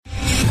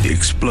The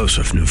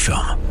explosive new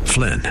film,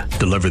 Flynn,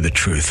 deliver the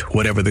truth,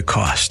 whatever the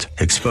cost,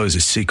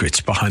 exposes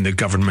secrets behind the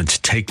government's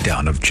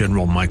takedown of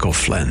General Michael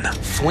Flynn.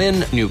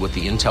 Flynn knew what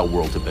the intel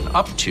world had been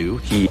up to.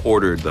 He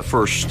ordered the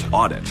first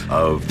audit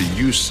of the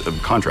use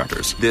of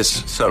contractors.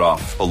 This set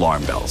off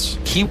alarm bells.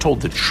 He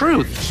told the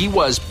truth. He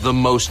was the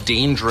most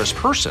dangerous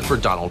person for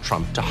Donald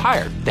Trump to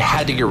hire. They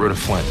had to get rid of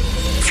Flynn.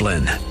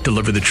 Flynn,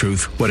 deliver the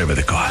truth, whatever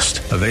the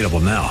cost. Available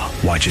now.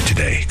 Watch it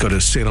today. Go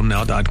to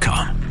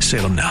salemnow.com.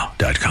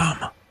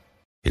 salemnow.com.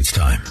 It's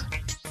time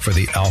for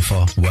the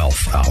Alpha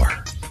Wealth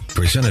Hour,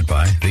 presented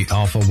by the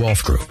Alpha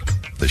Wealth Group,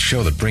 the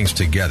show that brings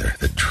together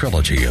the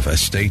trilogy of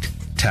estate,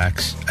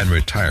 tax, and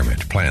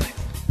retirement planning.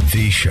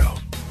 The show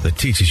that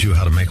teaches you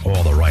how to make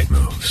all the right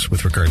moves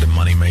with regard to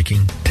money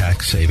making,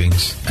 tax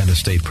savings, and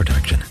estate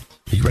protection.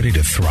 Are you ready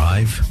to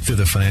thrive through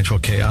the financial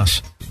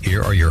chaos?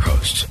 Here are your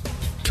hosts,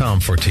 Tom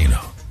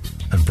Fortino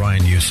and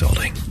Brian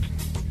Uselding.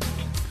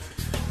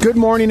 Good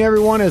morning,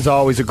 everyone. As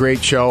always, a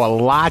great show. A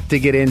lot to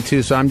get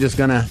into, so I'm just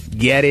going to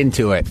get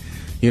into it.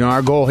 You know,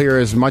 our goal here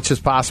is as much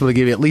as possible to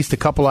give you at least a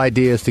couple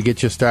ideas to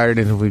get you started,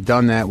 and if we've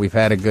done that, we've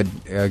had a good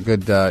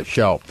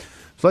show.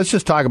 So let's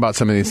just talk about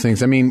some of these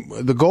things. I mean,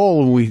 the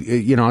goal,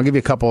 I'll give you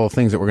a couple of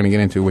things that we're going to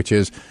get into, which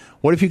is,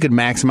 what if you could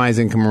maximize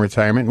income in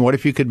retirement, and what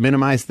if you could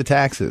minimize the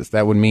taxes?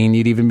 That would mean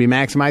you'd even be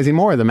maximizing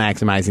more than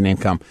maximizing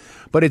income.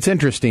 But it's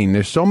interesting.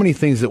 There's so many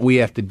things that we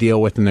have to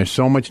deal with, and there's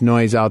so much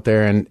noise out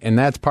there, and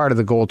that's part of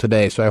the goal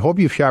today. So I hope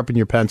you've sharpened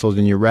your pencils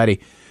and you're ready.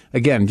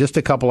 Again, just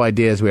a couple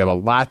ideas. We have a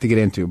lot to get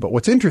into. But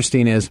what's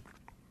interesting is,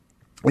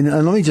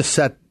 and let me just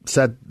set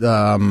it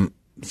up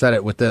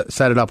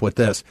with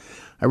this.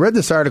 I read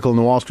this article in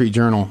the Wall Street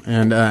Journal,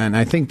 and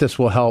I think this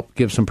will help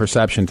give some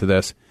perception to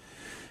this.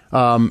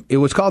 It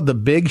was called The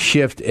Big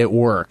Shift at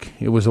Work.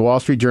 It was a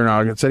Wall Street Journal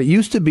article. It said it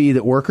used to be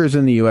that workers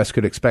in the U.S.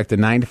 could expect a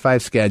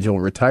 9-to-5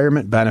 schedule,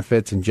 retirement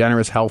benefits, and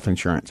generous health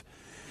insurance.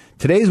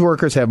 Today's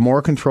workers have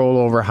more control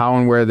over how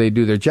and where they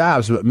do their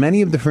jobs, but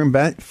many of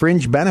the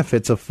fringe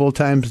benefits of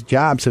full-time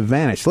jobs have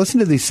vanished.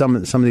 Listen to some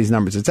of these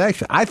numbers. It's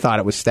actually, I thought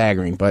it was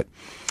staggering, but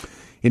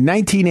in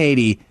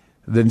 1980,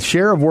 the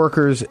share of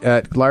workers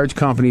at large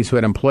companies who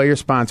had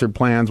employer-sponsored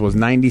plans was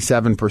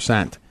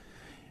 97%.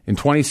 In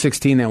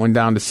 2016, that went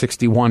down to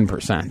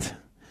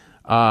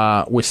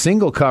 61%. With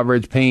single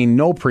coverage paying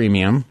no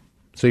premium,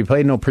 so you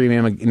paid no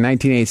premium in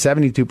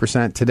 1980,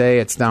 72%. Today,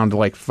 it's down to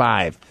like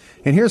 5%.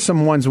 And here's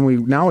some ones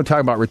now we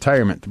talk about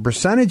retirement. The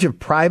percentage of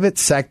private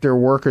sector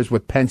workers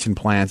with pension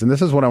plans, and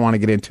this is what I want to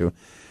get into.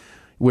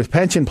 With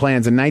pension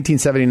plans in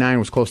 1979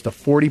 was close to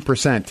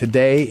 40%.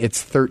 Today,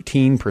 it's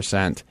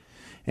 13%.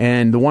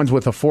 And the ones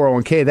with a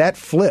 401k, that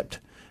flipped.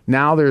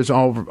 Now there's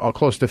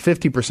close to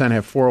 50%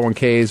 have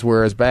 401ks,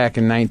 whereas back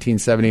in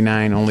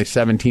 1979, only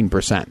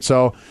 17%.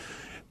 So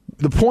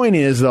the point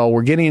is, though,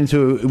 we're getting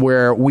into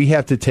where we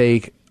have to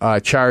take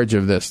charge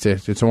of this.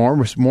 It's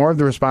more of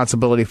the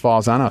responsibility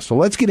falls on us. So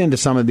let's get into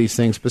some of these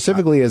things,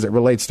 specifically as it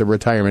relates to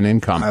retirement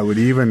income. I would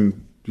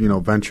even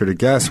venture to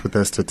guess with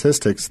the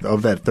statistics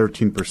of that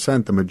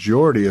 13%, the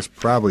majority is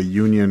probably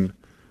union.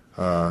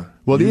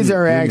 These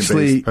are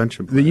actually,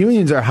 the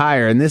unions are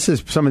higher, and this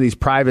is some of these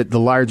the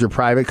larger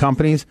private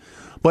companies.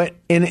 But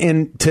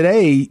in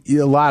today,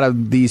 a lot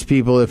of these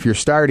people, if you're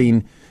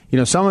starting,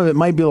 some of it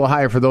might be a little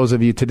higher for those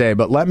of you today.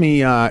 But let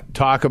me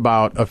talk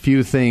about a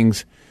few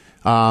things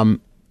then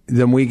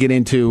we get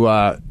into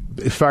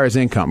as far as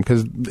income,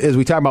 because as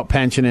we talk about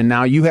pension, and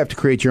now you have to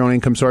create your own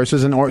income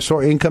sources and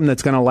income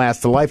that's going to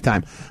last a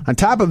lifetime. On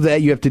top of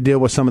that, you have to deal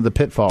with some of the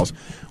pitfalls.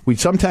 We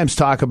sometimes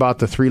talk about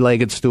the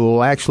three-legged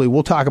stool. Actually,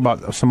 we'll talk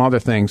about some other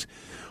things.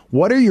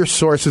 What are your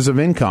sources of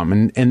income?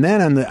 And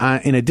then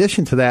in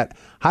addition to that,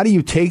 how do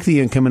you take the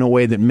income in a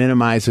way that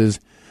minimizes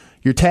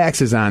your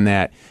taxes on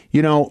that?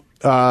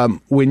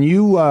 When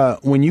you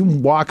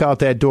walk out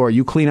that door,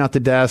 you clean out the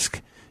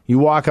desk, you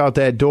walk out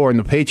that door, and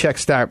the paychecks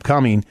start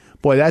coming.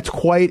 Boy, that's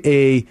quite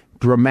a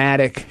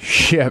dramatic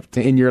shift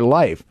in your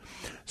life.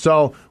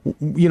 So,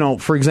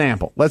 for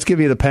example, let's give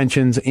you the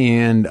pensions,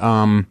 and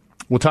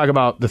we'll talk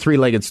about the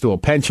three-legged stool: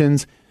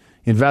 pensions,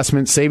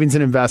 investments, savings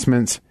and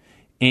investments,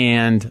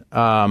 and,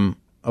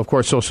 of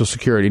course, Social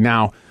Security.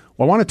 Now,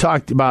 I want to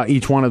talk about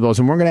each one of those,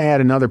 and we're going to add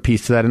another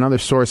piece to that, another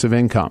source of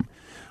income.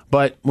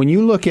 But when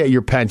you look at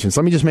your pensions,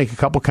 let me just make a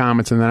couple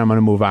comments, and then I'm going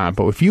to move on.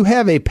 But if you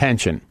have a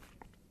pension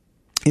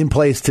in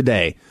place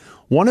today,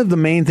 one of the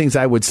main things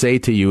I would say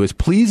to you is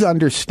please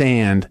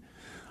understand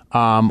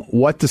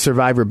what the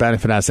survivor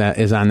benefit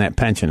is on that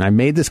pension. I've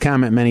made this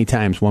comment many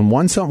times. When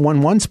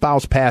one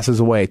spouse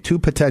passes away, two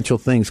potential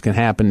things can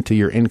happen to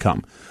your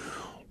income.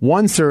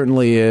 One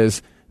certainly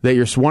is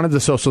that one of the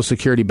Social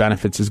Security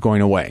benefits is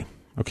going away.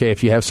 Okay,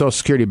 if you have Social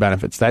Security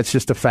benefits, that's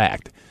just a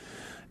fact.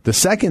 The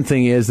second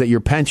thing is that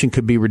your pension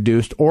could be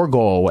reduced or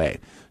go away.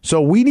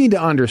 So we need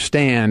to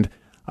understand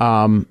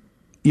how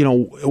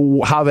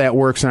that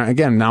works. And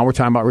again, now we're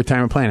talking about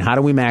retirement planning. How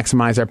do we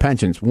maximize our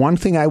pensions? One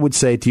thing I would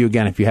say to you,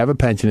 again, if you have a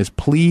pension, is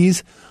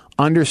please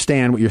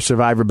understand what your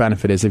survivor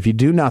benefit is. If you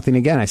do nothing,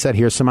 again, I said,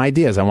 here's some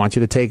ideas. I want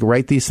you to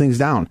write these things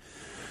down.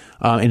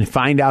 and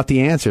find out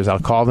the answers. I'll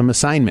call them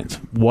assignments.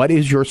 What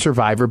is your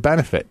survivor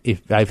benefit?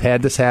 If I've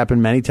had this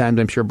happen many times,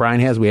 I'm sure Brian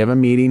has. We have a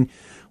meeting.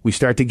 We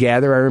start to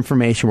gather our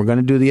information. We're going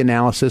to do the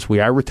analysis.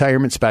 We are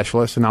retirement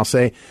specialists, and I'll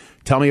say,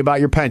 tell me about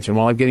your pension.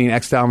 Well, I'm getting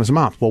X dollars a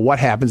month. Well, what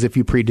happens if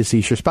you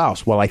predecease your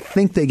spouse? Well, I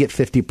think they get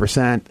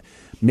 50%.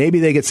 Maybe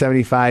they get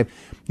 75%.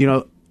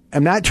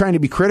 I'm not trying to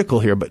be critical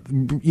here, but,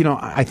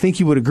 I think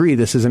you would agree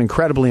this is an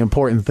incredibly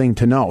important thing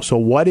to know. So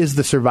what is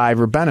the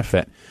survivor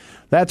benefit?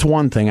 That's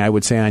one thing I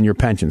would say on your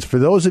pensions. For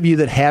those of you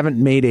that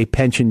haven't made a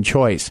pension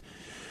choice,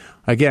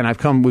 again,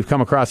 we've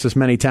come across this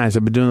many times.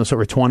 I've been doing this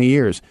over 20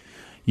 years.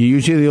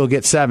 You'll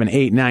get 7,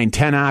 8, 9,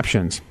 10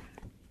 options.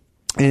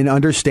 And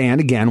understand,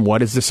 again,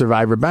 what is the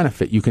survivor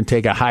benefit? You can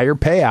take a higher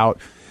payout,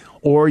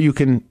 or you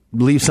can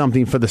leave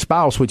something for the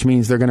spouse, which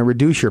means they're going to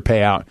reduce your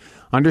payout.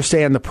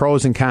 Understand the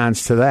pros and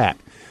cons to that.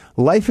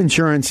 Life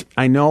insurance,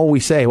 I know we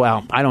say,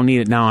 well, I don't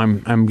need it now.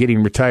 I'm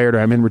getting retired, or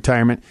I'm in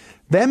retirement.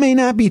 That may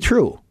not be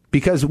true,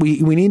 because we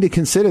need to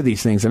consider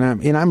these things. And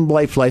I'm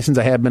life licensed.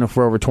 I have been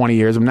for over 20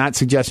 years. I'm not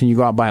suggesting you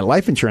go out and buy a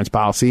life insurance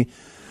policy,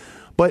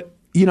 but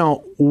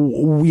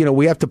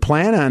we have to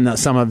plan on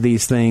some of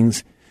these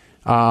things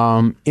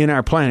in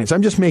our planning. So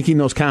I'm just making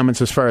those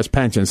comments as far as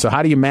pensions. So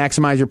how do you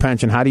maximize your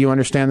pension? How do you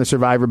understand the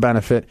survivor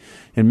benefit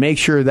and make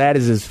sure that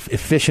is as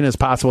efficient as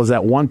possible as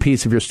that one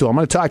piece of your stool? I'm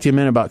going to talk to you in a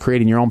minute about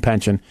creating your own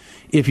pension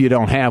if you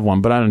don't have one.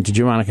 But did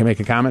you want to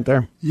make a comment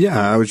there? Yeah,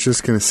 I was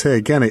just going to say,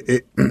 again,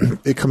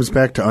 it comes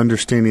back to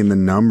understanding the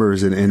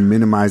numbers and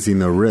minimizing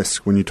the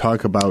risk. When you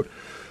talk about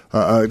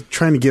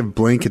trying to give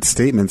blanket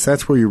statements,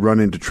 that's where you run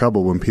into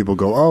trouble when people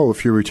go, oh,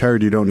 if you're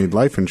retired, you don't need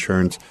life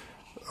insurance.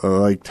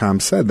 Like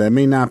Tom said, that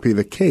may not be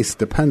the case.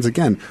 Depends,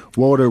 again,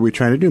 what are we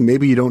trying to do?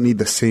 Maybe you don't need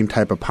the same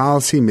type of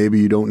policy. Maybe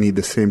you don't need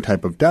the same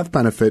type of death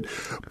benefit.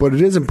 But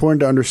it is important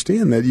to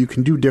understand that you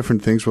can do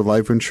different things with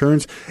life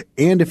insurance.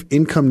 And if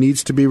income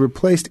needs to be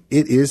replaced,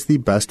 it is the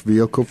best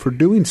vehicle for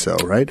doing so,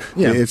 right?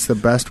 Yeah. It's the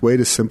best way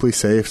to simply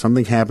say, if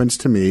something happens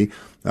to me,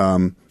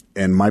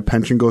 and my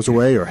pension goes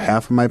away, or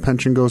half of my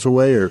pension goes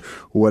away, or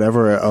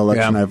whatever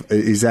election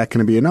is that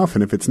going to be enough?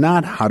 And if it's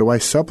not, how do I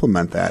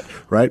supplement that,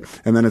 right?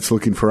 And then it's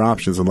looking for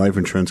options, and life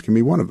insurance can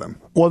be one of them.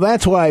 Well,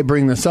 that's why I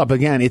bring this up.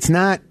 Again,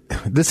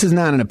 this is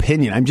not an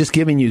opinion. I'm just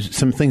giving you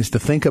some things to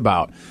think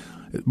about.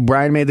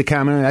 Brian made the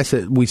comment, I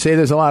said, we say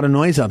there's a lot of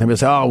noise out there. People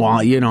say, oh,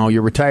 well,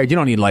 you're retired, you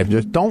don't need life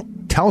insurance.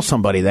 Don't tell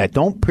somebody that.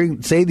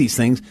 Don't say these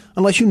things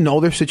unless you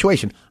know their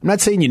situation. I'm not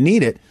saying you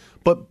need it.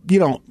 But,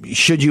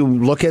 should you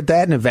look at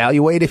that and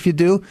evaluate if you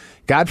do?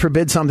 God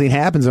forbid something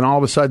happens and all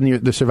of a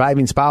sudden the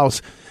surviving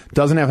spouse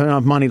doesn't have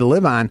enough money to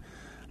live on.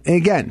 And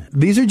again,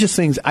 these are just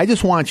things, I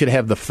just want you to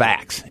have the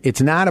facts.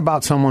 It's not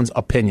about someone's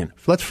opinion.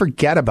 Let's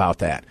forget about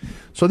that.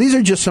 So these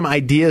are just some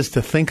ideas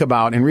to think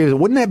about and revisit.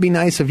 Wouldn't that be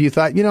nice if you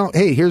thought,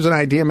 hey, here's an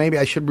idea, maybe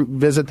I should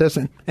visit this.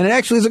 And it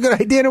actually is a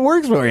good idea and it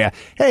works for you.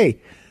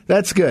 Hey,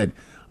 that's good.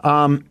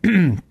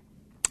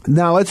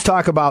 Now, let's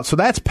talk about, so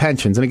that's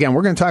pensions. And again,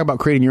 we're going to talk about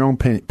creating your own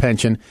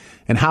pension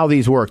and how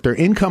these work. They're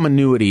income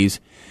annuities,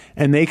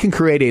 and they can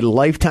create a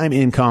lifetime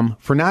income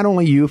for not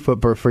only you,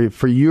 but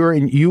for you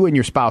and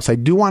your spouse. I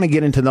do want to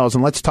get into those,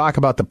 and let's talk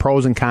about the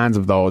pros and cons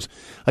of those.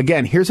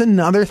 Again, here's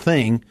another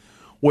thing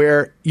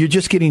where you're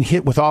just getting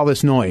hit with all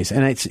this noise,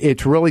 and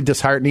it's really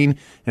disheartening, and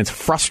it's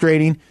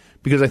frustrating,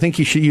 because I think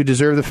you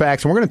deserve the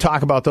facts, and we're going to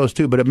talk about those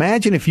too. But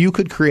imagine if you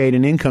could create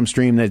an income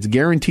stream that's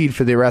guaranteed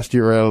for the rest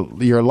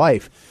of your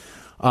life.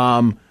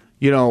 The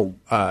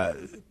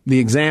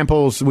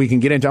examples we can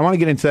get into. I want to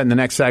get into that in the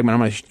next segment. I'm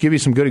going to give you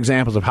some good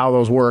examples of how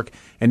those work,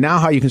 and now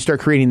how you can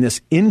start creating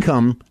these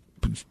income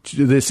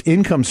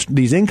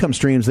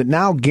streams that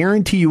now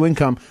guarantee you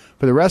income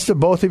for the rest of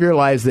both of your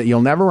lives, that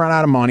you'll never run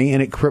out of money,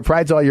 and it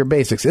provides all your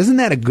basics. Isn't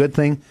that a good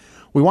thing?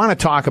 We want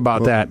to talk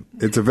about that.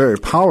 It's a very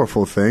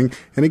powerful thing.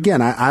 And again,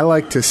 I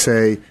like to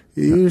say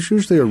there's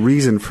usually a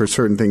reason for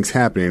certain things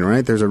happening,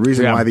 right? There's a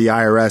reason why the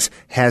IRS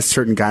has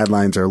certain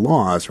guidelines or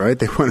laws, right?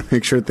 They want to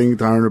make sure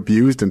things aren't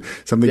abused and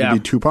something can be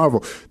too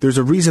powerful. There's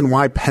a reason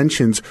why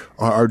pensions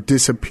are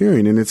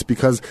disappearing, and it's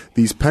because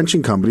these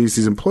pension companies,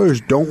 these employers,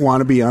 don't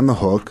want to be on the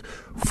hook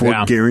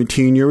for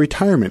guaranteeing your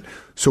retirement.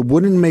 So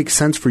wouldn't it make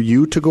sense for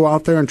you to go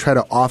out there and try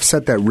to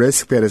offset that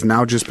risk that has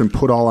now just been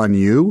put all on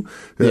you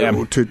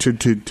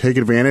to take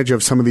advantage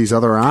of some of these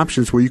other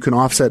options where you can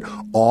offset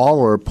all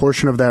or a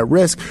portion of that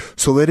risk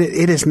so that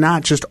it is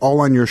not just all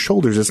on your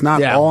shoulders. It's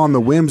not all on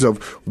the whims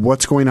of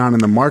what's going on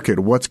in the market,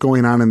 what's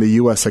going on in the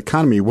U.S.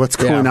 economy, what's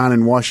going on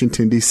in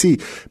Washington, D.C.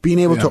 Being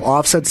able to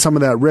offset some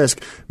of that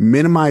risk,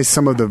 minimize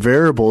some of the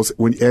variables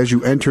as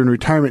you enter in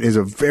retirement is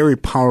a very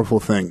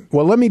powerful thing.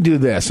 Well, let me do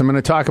this. I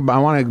want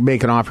to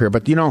make an offer here,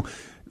 but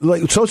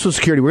like Social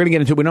Security, we're going to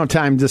get into it. We don't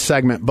have time this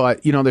segment,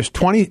 but, there's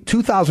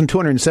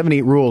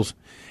 2,278 rules,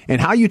 and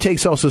how you take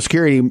Social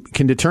Security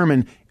can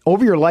determine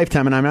over your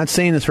lifetime, and I'm not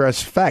saying this for a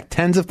fact,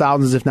 tens of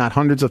thousands, if not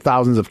hundreds of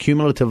thousands of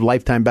cumulative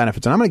lifetime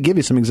benefits. And I'm going to give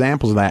you some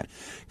examples of that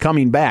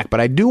coming back. But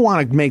I do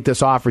want to make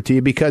this offer to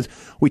you because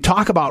we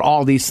talk about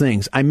all these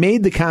things. I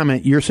made the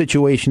comment, your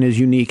situation is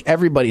unique.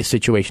 Everybody's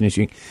situation is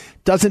unique.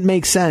 Doesn't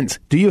make sense.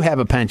 Do you have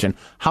a pension?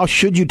 How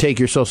should you take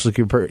your Social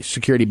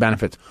Security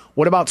benefits?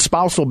 What about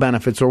spousal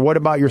benefits? Or what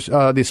about your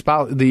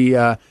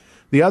the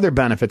other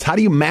benefits? How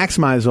do you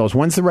maximize those?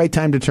 When's the right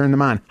time to turn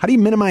them on? How do you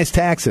minimize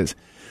taxes?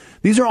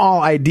 These are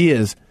all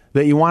ideas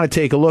that you want to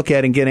take a look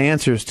at and get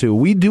answers to.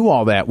 We do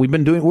all that. We're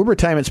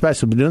retirement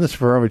specialists. We've been doing this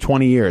for over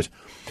 20 years.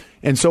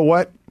 And so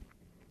what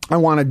I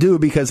want to do,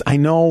 because I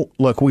know,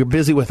 look, we're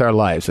busy with our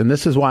lives, and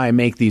this is why I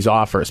make these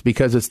offers,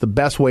 because it's the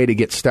best way to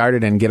get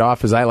started and get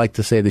off, as I like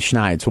to say, the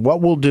schneid. So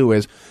what we'll do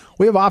is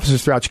we have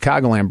offices throughout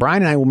Chicagoland.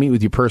 Brian and I will meet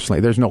with you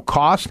personally. There's no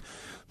cost.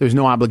 There's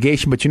no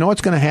obligation. But you know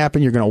what's going to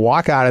happen? You're going to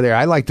walk out of there.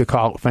 I like to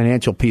call it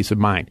financial peace of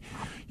mind.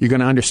 You're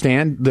going to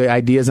understand the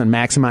ideas on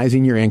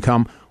maximizing your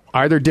income.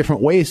 Are there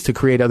different ways to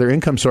create other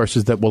income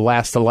sources that will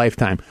last a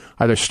lifetime?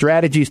 Are there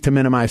strategies to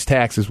minimize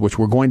taxes, which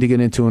we're going to get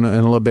into in a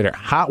little bit?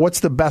 What's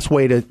the best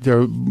ways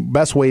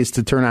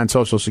to turn on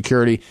Social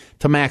Security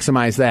to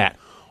maximize that?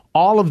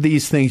 All of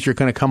these things you're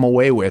going to come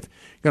away with.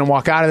 You're going to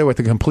walk out of there with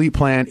a complete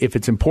plan. If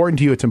it's important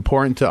to you, it's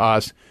important to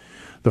us.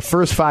 The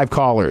first 5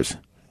 callers,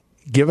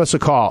 give us a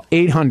call,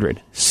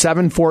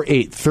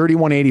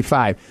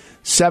 800-748-3185,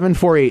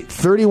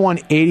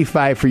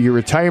 748-3185 for your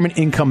retirement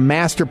income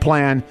master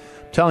plan.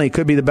 Telling you, it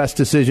could be the best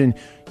decision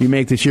you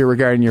make this year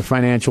regarding your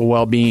financial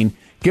well-being.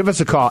 Give us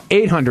a call,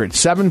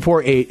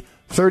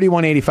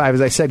 800-748-3185.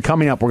 As I said,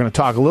 coming up, we're going to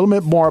talk a little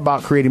bit more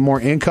about creating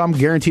more income,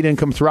 guaranteed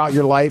income throughout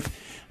your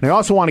life. And I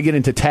also want to get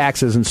into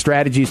taxes and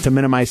strategies to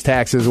minimize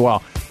taxes as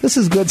well. This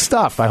is good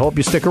stuff. I hope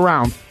you stick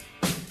around.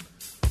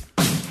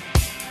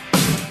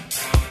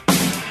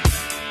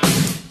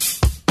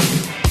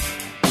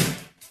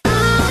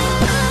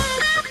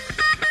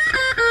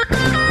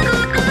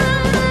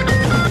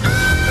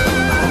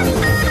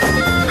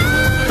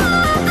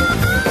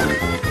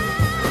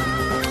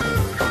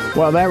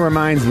 Well, that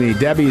reminds me,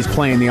 Debbie's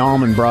playing the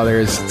Allman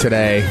Brothers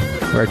today,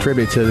 or a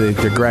tribute to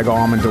Greg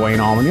Allman,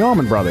 Dwayne Allman, the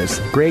Allman Brothers.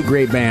 Great,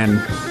 great band.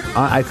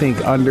 I think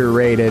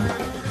underrated,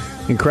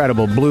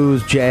 incredible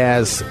blues,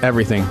 jazz,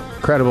 everything.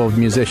 Incredible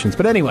musicians.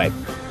 But anyway,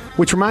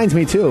 which reminds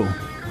me, too,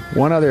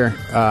 one other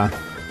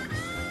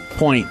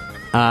point.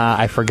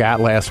 I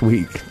forgot last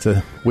week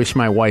to wish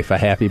my wife a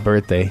happy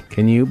birthday.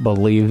 Can you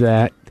believe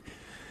that?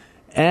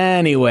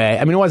 Anyway,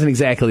 I mean, it wasn't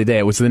exactly the day.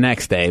 It was the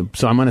next day.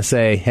 So I'm going to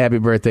say happy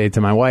birthday to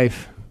my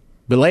wife.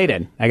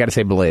 Belated. I got to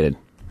say belated.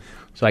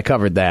 So I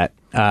covered that.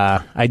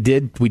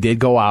 We did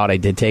go out. I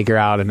did take her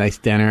out, a nice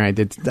dinner. I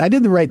did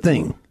the right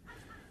thing.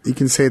 You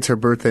can say it's her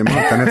birthday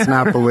month, and it's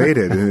not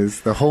belated. It's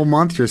the whole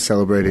month you're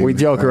celebrating. We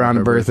joke around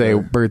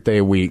the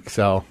birthday week.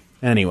 So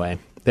anyway,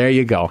 there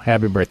you go.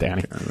 Happy birthday,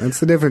 honey. Yeah, that's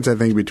the difference, I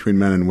think, between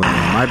men and women.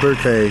 My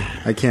birthday,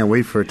 I can't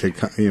wait for it to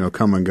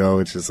come and go.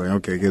 It's just like,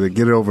 okay,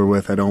 get it over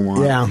with. I don't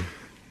want. Yeah.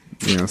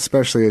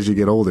 Especially as you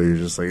get older, you're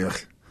just like, ugh,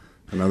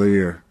 another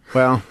year.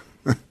 Well.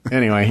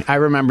 Anyway, I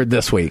remembered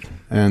this week,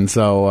 and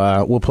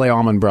so we'll play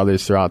Allman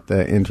Brothers throughout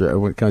the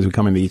intro. As we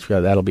come into each,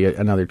 that'll be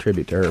another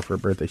tribute to her for her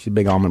birthday. She's a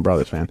big Allman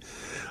Brothers fan.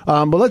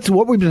 But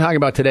what we've been talking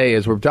about today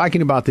is we're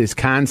talking about this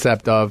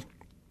concept of,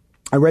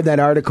 I read that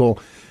article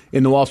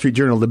in the Wall Street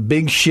Journal, The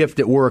Big Shift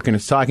at Work, and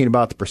it's talking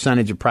about the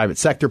percentage of private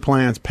sector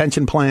plans,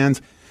 pension plans.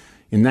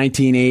 In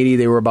 1980,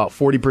 they were about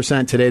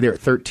 40%. Today, they're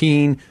at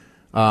 13%.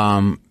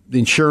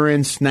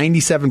 Insurance,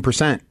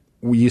 97%.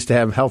 We used to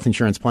have health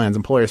insurance plans,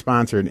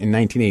 employer-sponsored, in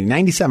 1980.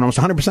 97, almost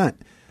 100%.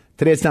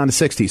 Today it's down to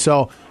 60.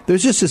 So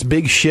there's just this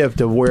big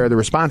shift of where the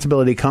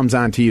responsibility comes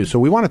on to you. So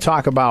we want to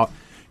talk about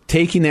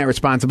taking that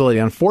responsibility.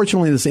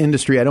 Unfortunately, this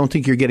industry, I don't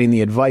think you're getting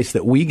the advice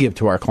that we give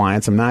to our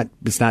clients.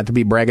 It's not to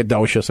be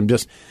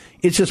braggadocious.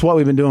 It's just what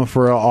we've been doing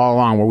for all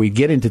along, where we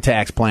get into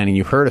tax planning.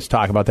 You've heard us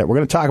talk about that. We're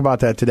going to talk about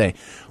that today.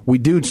 We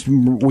do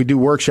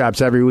workshops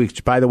every week,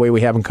 which, by the way,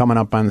 we have them coming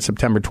up on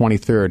September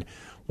 23rd.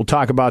 We'll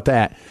talk about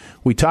that.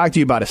 We talked to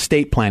you about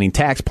estate planning,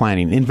 tax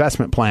planning,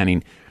 investment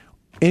planning,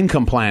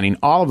 income planning,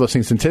 all of those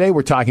things. And today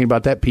we're talking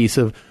about that piece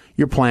of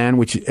your plan,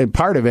 which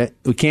part of it,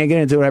 we can't get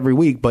into it every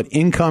week, but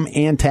income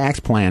and tax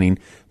planning,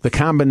 the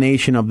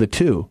combination of the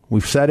two.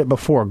 We've said it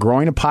before,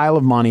 growing a pile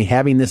of money,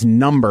 having this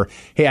number,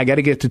 hey, I got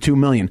to get to $2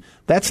 million.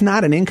 That's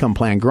not an income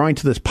plan, growing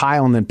to this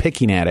pile and then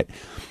picking at it.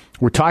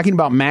 We're talking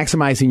about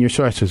maximizing your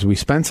sources. We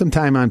spent some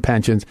time on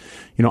pensions.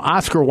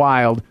 Oscar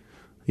Wilde,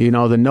 the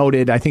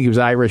noted, I think he was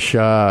Irish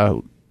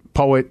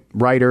poet,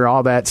 writer,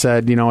 all that,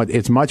 said,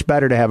 it's much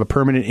better to have a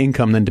permanent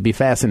income than to be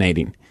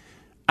fascinating.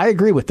 I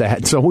agree with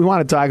that. So we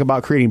want to talk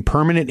about creating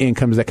permanent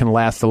incomes that can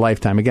last a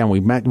lifetime. Again,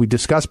 we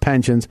discussed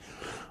pensions.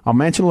 I'll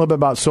mention a little bit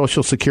about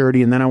Social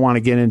Security, and then I want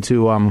to get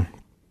into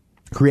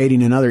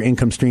creating another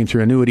income stream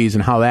through annuities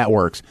and how that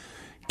works.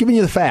 Giving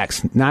you the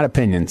facts, not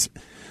opinions.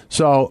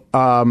 So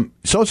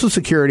Social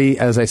Security,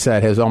 as I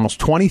said, has almost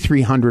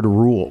 2,300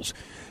 rules.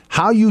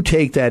 How you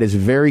take that is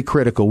very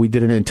critical. We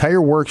did an entire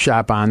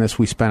workshop on this.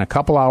 We spent a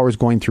couple hours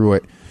going through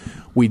it.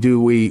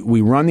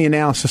 We run the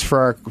analysis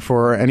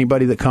for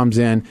anybody that comes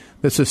in.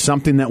 This is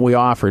something that we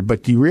offered.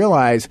 But do you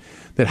realize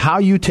that how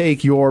you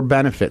take your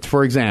benefits,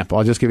 for example,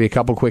 I'll just give you a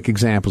couple quick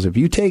examples. If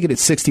you take it at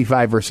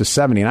 65 versus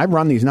 70, and I've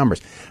run these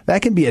numbers,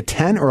 that can be a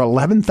 $10,000 or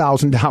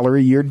 $11,000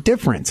 a year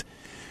difference.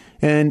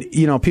 And,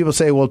 people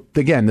say, well,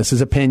 again, this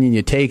is opinion.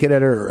 You take it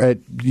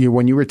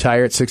when you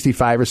retire at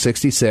 65 or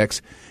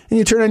 66, and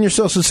you turn on your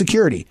Social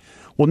Security.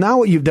 Well, now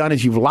what you've done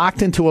is you've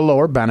locked into a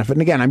lower benefit.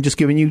 And again, I'm just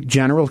giving you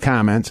general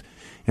comments.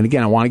 And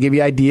again, I want to give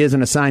you ideas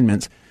and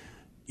assignments.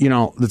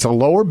 It's a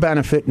lower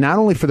benefit, not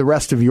only for the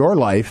rest of your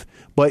life,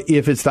 but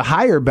if it's the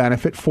higher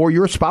benefit for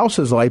your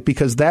spouse's life,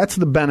 because that's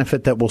the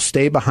benefit that will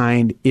stay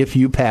behind if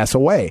you pass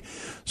away.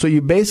 So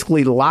you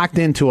basically locked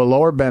into a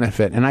lower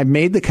benefit. And I've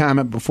made the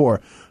comment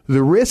before,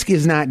 the risk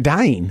is not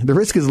dying. The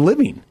risk is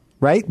living,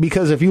 right?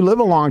 Because if you live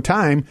a long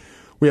time,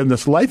 we have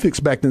this life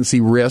expectancy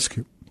risk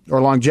or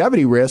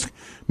longevity risk.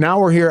 Now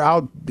we're here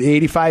out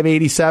 85,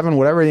 87,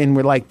 whatever, and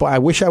we're like, boy, I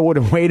wish I would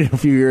have waited a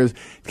few years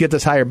to get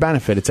this higher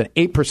benefit. It's an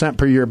 8%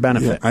 per year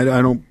benefit. Yeah,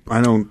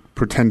 I don't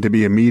pretend to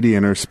be a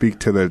median or speak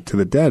to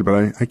the dead,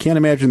 but I can't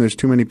imagine there's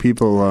too many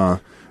people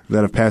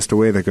that have passed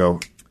away that go,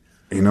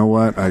 you know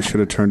what, I should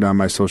have turned on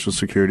my Social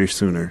Security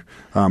sooner.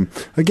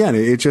 Again,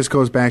 it just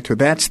goes back to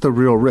that's the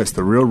real risk.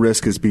 The real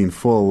risk is being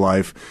full of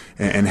life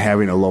and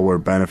having a lower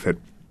benefit.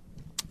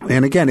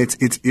 And again,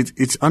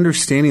 it's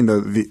understanding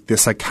the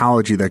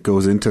psychology that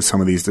goes into some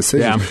of these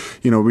decisions.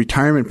 Yeah.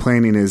 Retirement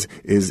planning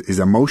is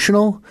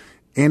emotional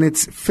and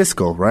it's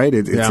fiscal, right?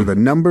 It's the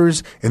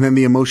numbers and then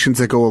the emotions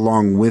that go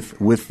along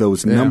with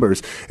those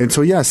numbers. And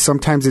so, yes,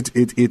 sometimes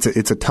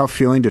it's a tough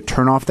feeling to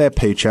turn off that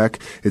paycheck.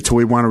 So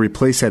we want to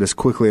replace that as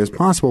quickly as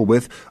possible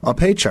with a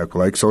paycheck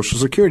like Social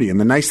Security.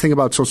 And the nice thing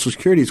about Social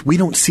Security is we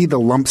don't see the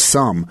lump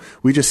sum.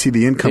 We just see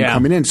the income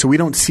coming in. So we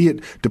don't see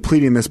it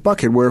depleting this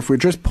bucket, where if we're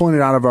just pulling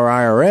it out of our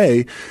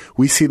IRA,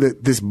 we see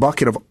this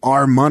bucket of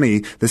our money,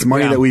 this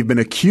money that we've been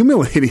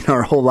accumulating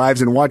our whole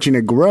lives and watching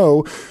it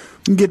grow,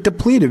 get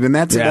depleted. And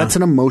that's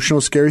an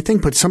emotional, scary thing.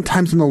 But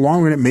sometimes in the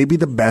long run, it may be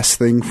the best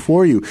thing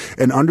for you.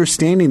 And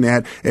understanding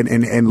that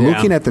and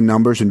looking at the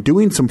numbers and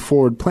doing some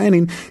forward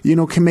planning,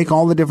 can make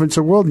all the difference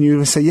in the world. And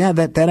you say,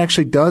 that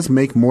actually does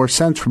make more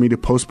sense for me to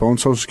postpone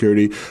Social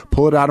Security,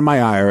 pull it out of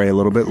my IRA a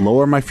little bit,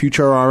 lower my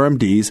future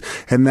RMDs.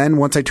 And then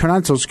once I turn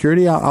on Social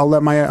Security, I'll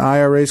let my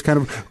IRAs kind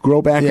of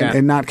grow back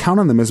and not count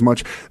on them as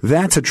much.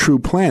 That's a true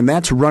plan.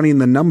 That's running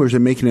the numbers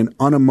and making an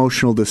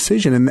unemotional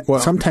decision. And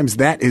sometimes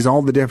that is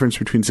all the difference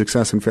between success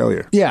and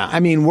failure. Yeah,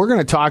 I mean, we're going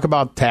to talk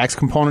about the tax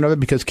component of it,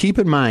 because keep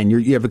in mind,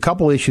 you have a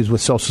couple issues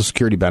with Social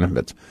Security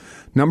benefits.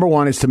 Number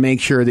one is to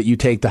make sure that you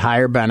take the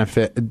higher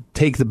benefit,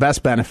 take the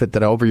best benefit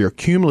that over your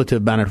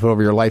cumulative benefit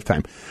over your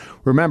lifetime.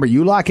 Remember,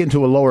 you lock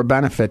into a lower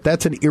benefit,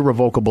 that's an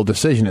irrevocable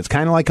decision. It's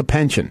kind of like a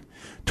pension.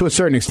 To a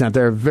certain extent,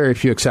 there are very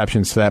few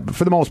exceptions to that, but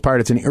for the most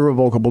part, it's an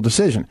irrevocable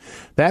decision.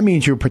 That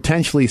means you're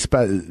potentially, it's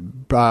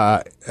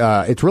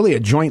really a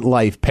joint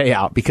life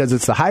payout, because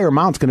it's the higher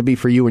amount's going to be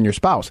for you and your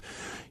spouse.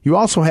 You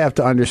also have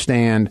to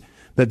understand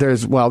that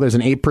there's an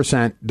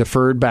 8%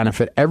 deferred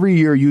benefit. Every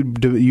year you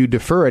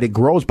defer it, it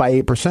grows by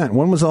 8%.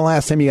 When was the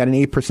last time you got an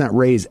 8%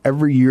 raise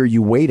every year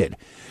you waited?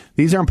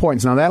 These are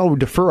important. Now, that'll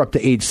defer up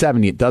to age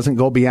 70. It doesn't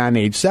go beyond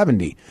age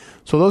 70.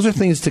 So those are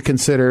things to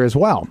consider as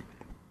well.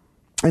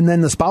 And then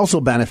the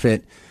spousal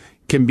benefit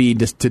can be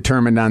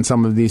determined on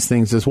some of these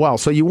things as well.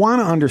 So you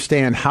want to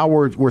understand how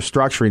we're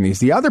structuring these.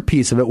 The other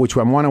piece of it, which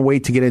I want to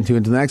wait to get into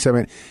the next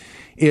segment,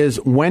 is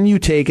when you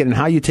take it and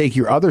how you take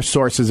your other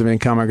sources of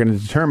income are going to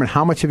determine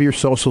how much of your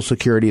Social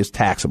Security is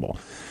taxable.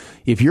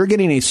 If you're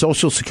getting a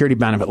Social Security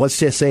benefit, let's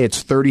just say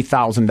it's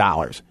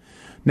 $30,000.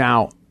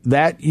 Now,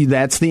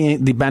 that's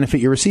the benefit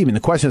you're receiving. The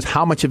question is,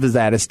 how much of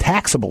that is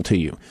taxable to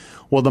you?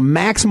 Well, the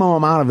maximum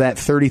amount of that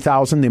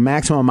 $30,000, the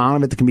maximum amount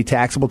of it that can be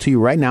taxable to you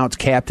right now, it's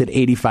capped at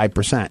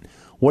 85%.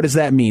 What does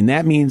that mean?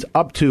 That means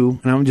up to,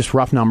 and I'm just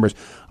rough numbers,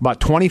 about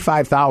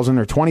 $25,000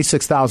 or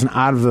 $26,000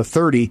 out of the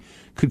 30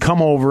 could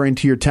come over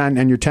into your 10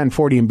 and your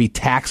 1040 and be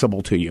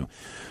taxable to you.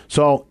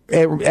 So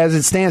as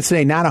it stands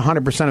today, not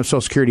 100% of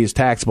Social Security is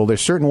taxable.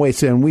 There's certain ways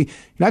to, and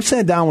I've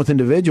sat down with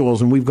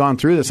individuals and we've gone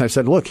through this. And I've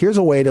said, look, here's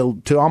a way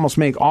to almost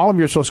make all of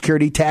your Social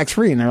Security tax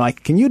free. And they're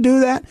like, can you do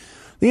that?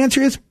 The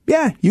answer is,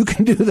 yeah, you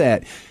can do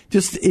that.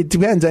 Just it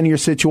depends on your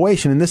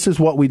situation. And this is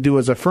what we do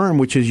as a firm,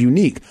 which is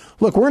unique.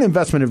 Look, we're an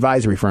investment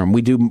advisory firm.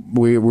 We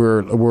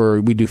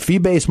do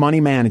fee-based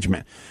money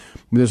management.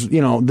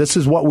 This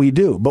is what we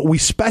do. But we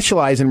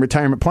specialize in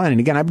retirement planning.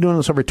 Again, I've been doing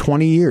this over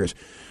 20 years.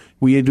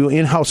 We do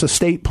in-house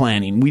estate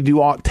planning. We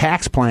do all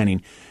tax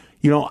planning.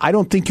 I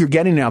don't think you're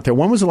getting it out there.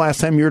 When was the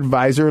last time your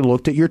advisor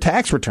looked at your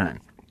tax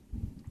return?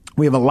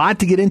 We have a lot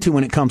to get into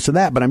when it comes to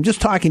that, but I'm just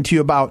talking to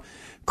you about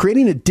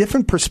creating a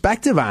different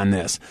perspective on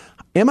this.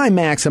 Am I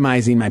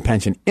maximizing my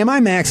pension? Am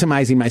I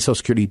maximizing my Social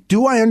Security?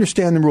 Do I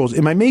understand the rules?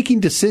 Am I making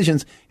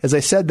decisions, as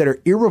I said, that are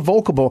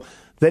irrevocable,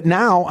 that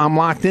now I'm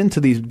locked into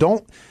these?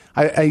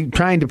 I'm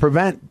trying to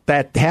prevent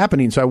that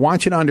happening, so I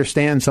want you to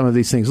understand some of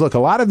these things. Look, a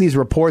lot of these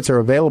reports are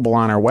available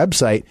on our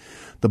website,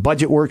 the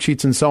budget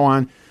worksheets and so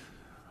on.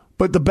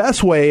 But the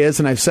best way is,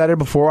 and I've said it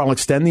before, I'll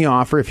extend the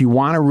offer if you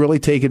want to really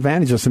take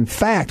advantage of this. In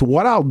fact,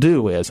 what I'll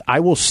do is I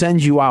will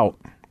send you out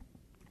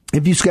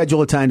if you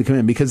schedule a time to come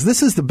in, because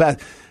this is the best.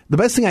 The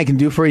best thing I can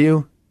do for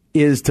you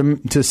is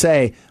to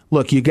say,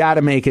 look, you got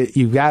to make it.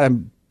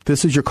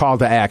 This is your call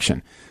to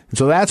action. And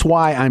so that's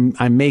why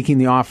I'm making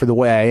the offer the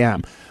way I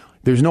am.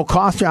 There's no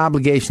cost or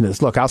obligation to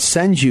this. Look, I'll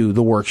send you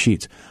the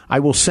worksheets.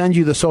 I will send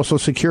you the Social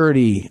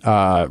Security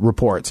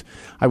reports.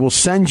 I will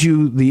send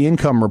you the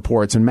income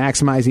reports and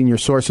maximizing your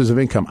sources of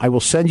income. I will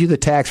send you the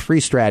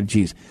tax-free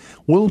strategies.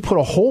 We'll put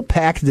a whole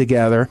pack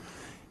together,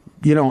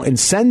 and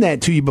send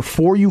that to you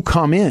before you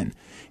come in.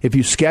 If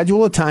you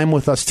schedule a time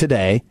with us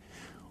today,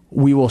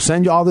 we will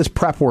send you all this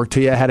prep work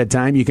to you ahead of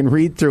time. You can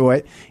read through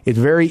it. It's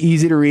very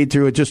easy to read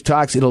through. It just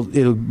talks. It'll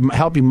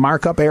help you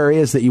mark up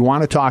areas that you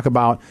want to talk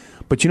about.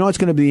 But it's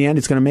going to be the end.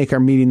 It's going to make our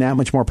meeting that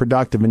much more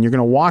productive. And you're going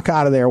to walk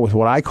out of there with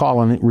what I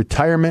call a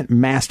retirement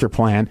master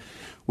plan,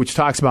 which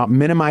talks about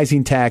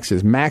minimizing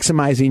taxes,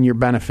 maximizing your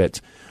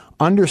benefits,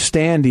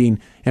 understanding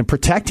and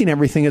protecting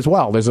everything as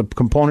well. There's a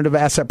component of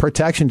asset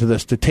protection to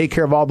this to take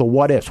care of all the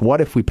what ifs.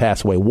 What if we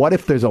pass away? What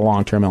if there's a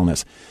long-term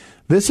illness?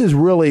 This is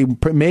really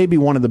maybe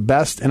one of the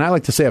best, and I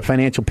like to say a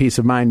financial peace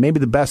of mind, maybe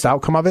the best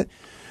outcome of it.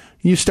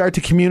 You start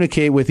to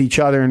communicate with each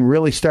other and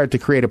really start to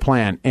create a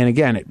plan. And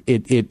again,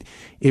 it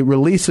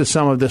releases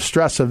some of the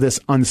stress of this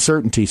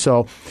uncertainty.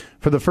 So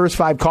for the first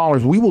 5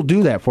 callers, we will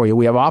do that for you.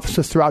 We have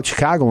offices throughout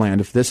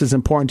Chicagoland. If this is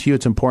important to you,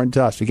 it's important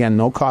to us. Again,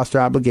 no cost or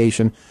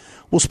obligation.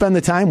 We'll spend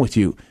the time with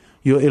you.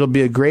 It'll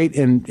be a great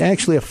and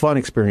actually a fun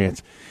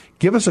experience.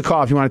 Give us a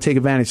call if you want to take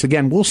advantage.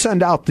 Again, we'll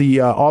send out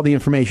all the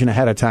information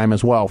ahead of time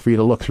as well for you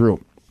to look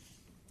through.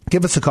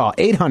 Give us a call,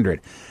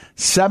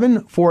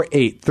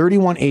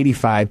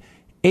 800-748-3185,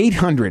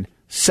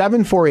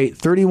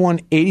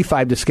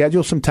 800-748-3185 to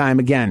schedule some time.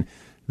 Again,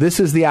 this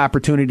is the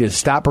opportunity to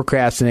stop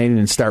procrastinating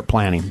and start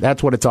planning.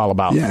 That's what it's all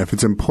about. Yeah, if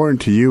it's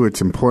important to you,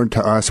 it's important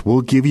to us.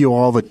 We'll give you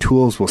all the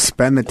tools. We'll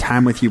spend the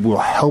time with you. We'll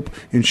help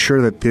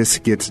ensure that this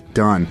gets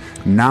done.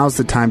 Now's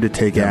the time to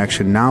take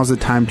action. Now's the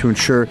time to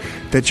ensure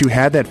that you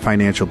have that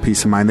financial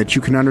peace of mind, that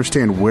you can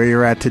understand where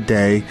you're at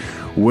today,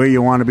 where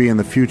you want to be in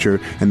the future,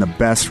 and the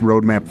best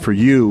roadmap for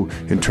you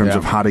in terms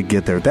of how to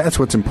get there. That's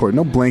what's important.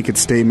 No blanket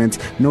statements,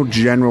 no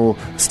general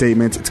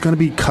statements. It's going to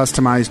be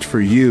customized for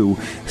you,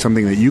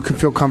 something that you can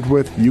feel comfortable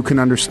with, you can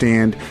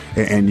understand,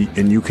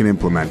 and you can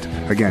implement.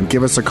 Again,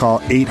 give us a call,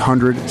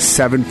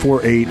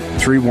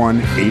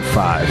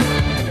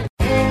 800-748-3185.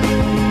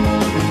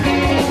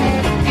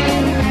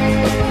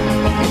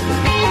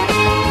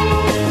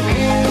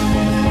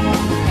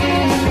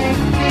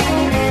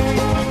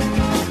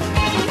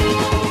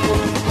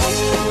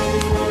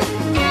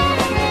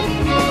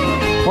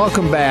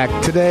 Welcome back.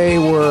 Today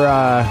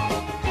we're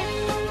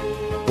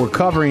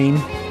covering,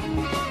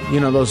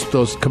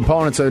 those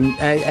components, and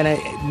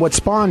what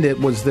spawned it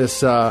was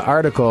this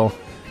article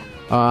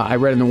I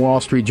read in the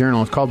Wall Street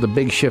Journal. It's called "The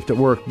Big Shift at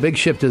Work." Big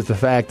shift is the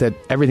fact that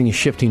everything is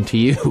shifting to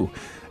you.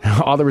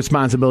 All the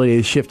responsibility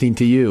is shifting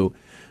to you.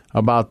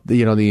 About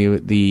the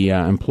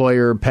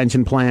employer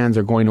pension plans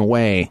are going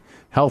away.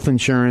 Health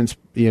insurance,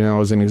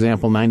 as an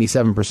example,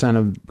 97%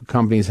 of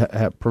companies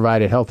have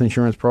provided health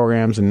insurance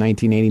programs in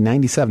 1980.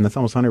 97, that's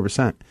almost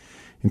 100%.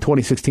 In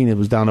 2016, it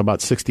was down to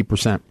about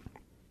 60%.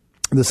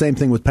 The same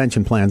thing with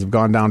pension plans have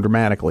gone down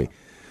dramatically.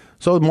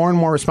 So more and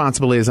more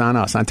responsibility is on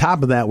us. On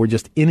top of that, we're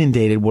just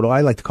inundated, what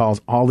I like to call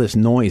is all this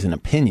noise and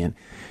opinion.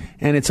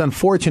 And it's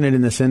unfortunate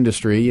in this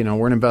industry.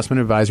 We're an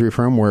investment advisory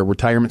firm. We're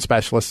retirement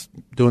specialists,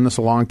 doing this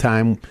a long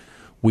time.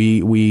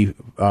 We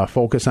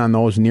focus on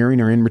those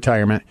nearing or in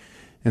retirement.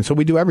 And so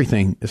we do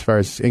everything as far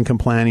as income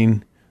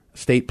planning,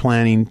 estate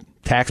planning,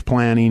 tax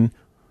planning,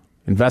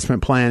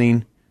 investment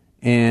planning.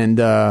 And,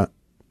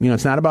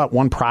 it's not about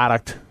one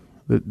product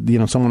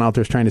that, someone out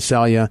there is trying to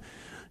sell you.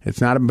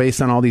 It's not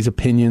based on all these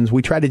opinions.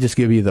 We try to just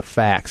give you the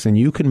facts, and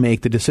you can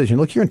make the decision.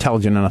 Look, you're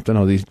intelligent enough to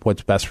know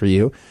what's best for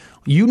you.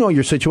 You know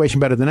your situation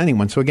better than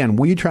anyone. So, again,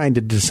 we're trying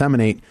to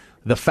disseminate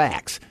the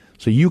facts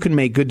so you can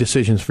make good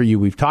decisions for you.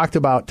 We've talked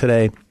about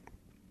today,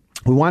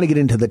 we want to get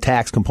into the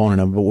tax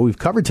component of it, but what we've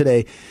covered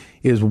today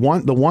is the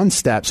one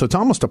step. So it's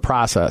almost a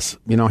process.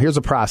 Here's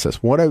a process.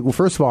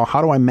 First of all,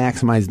 how do I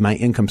maximize my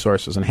income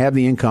sources and have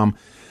the income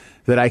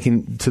that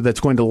that's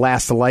going to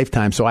last a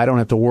lifetime, so I don't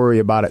have to worry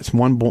about it. So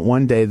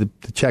one day the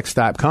checks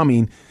stop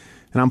coming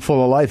and I'm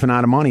full of life and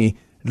out of money.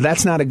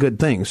 That's not a good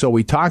thing. So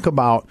we talk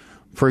about,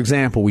 for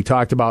example, we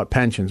talked about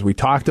pensions. We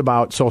talked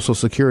about Social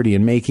Security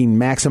and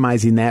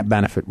maximizing that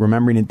benefit,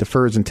 remembering it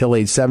defers until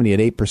age 70 at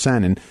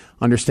 8%, and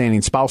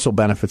understanding spousal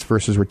benefits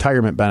versus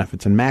retirement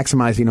benefits and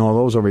maximizing all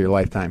those over your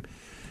lifetime.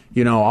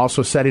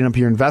 Also setting up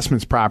your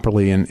investments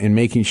properly and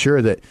making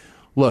sure that,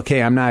 look,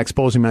 hey, I'm not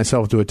exposing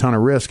myself to a ton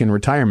of risk in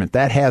retirement.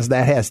 That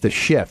has to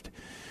shift.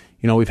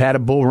 We've had a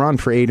bull run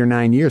for 8 or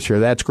 9 years here.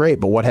 That's great.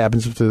 But what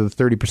happens if there's a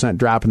 30%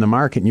 drop in the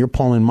market and you're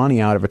pulling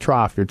money out of a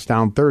trough? It's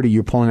down 30,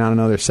 you're pulling out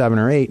another 7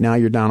 or 8. Now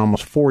you're down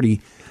almost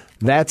 40.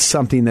 That's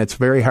something that's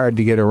very hard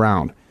to get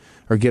around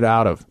or get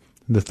out of.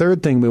 The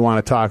third thing we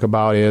want to talk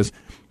about is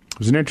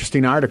was an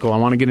interesting article. I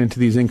want to get into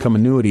these income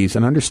annuities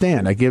and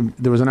understand.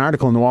 There was an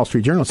article in the Wall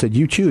Street Journal that said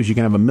you choose. You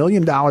can have $1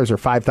 million or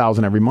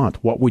 $5,000 every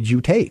month. What would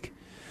you take?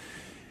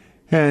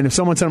 And if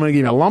someone said, I'm going to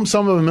give you a lump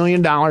sum of $1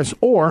 million,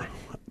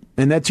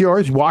 and that's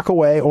yours, walk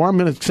away, or I'm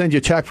going to send you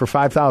a check for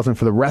 $5,000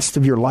 for the rest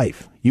of your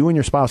life, you and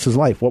your spouse's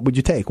life, what would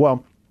you take?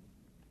 Well,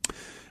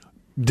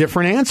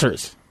 different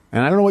answers.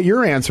 And I don't know what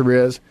your answer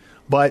is,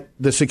 but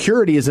the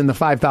security is in the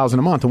 $5,000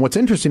 a month. And what's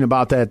interesting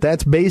about that,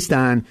 that's based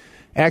on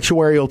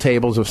actuarial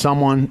tables of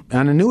someone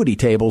on annuity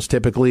tables.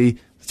 Typically,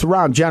 it's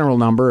around general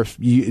number.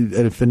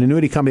 If an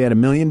annuity company had $1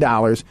 million,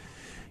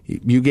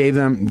 you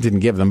didn't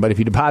give them, but if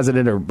you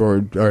deposited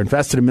or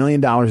invested $1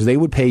 million, they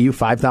would pay you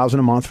 $5,000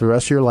 a month for the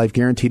rest of your life,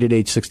 guaranteed at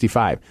age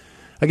 65.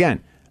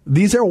 Again,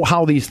 these are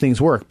how these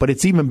things work, but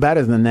it's even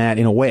better than that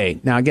in a way.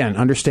 Now, again,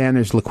 understand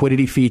there's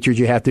liquidity features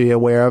you have to be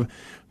aware of.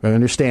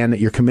 Understand that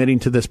you're committing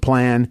to this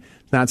plan.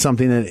 It's not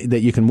something that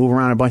you can move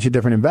around a bunch of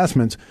different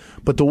investments.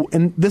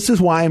 And this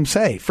is why I'm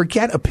saying,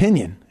 forget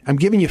opinion. I'm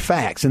giving you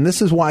facts, and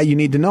this is why you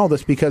need to know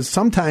this, because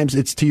sometimes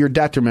it's to your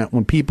detriment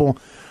when people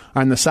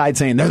on the side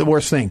saying they're the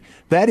worst thing.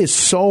 That is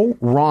so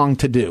wrong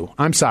to do.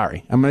 I'm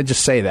sorry. I'm going to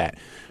just say that.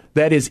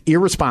 That is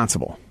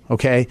irresponsible,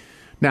 okay?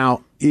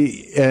 Now,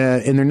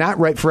 and they're not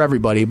right for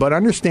everybody, but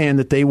understand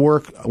that they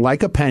work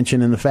like a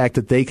pension in the fact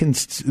that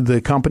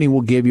the company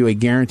will give you a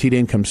guaranteed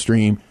income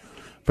stream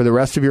for the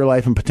rest of your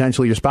life and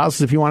potentially your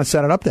spouse's if you want to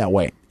set it up that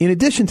way. In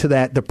addition to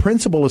that, the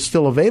principal is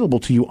still available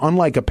to you,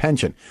 unlike a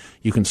pension.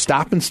 You can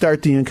stop and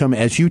start the income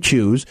as you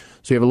choose,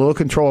 so you have a little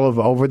control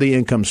over the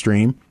income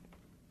stream.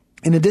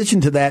 In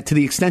addition to that, to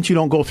the extent you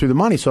don't go through the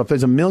money, so if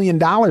there's $1 million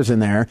in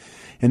there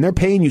and they're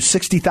paying you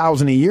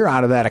 $60,000 a year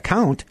out of that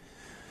account,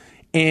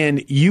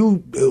 and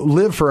you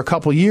live for a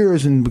couple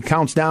years and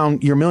counts down,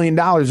 your $1 million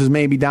is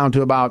maybe down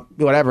to about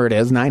whatever it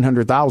is,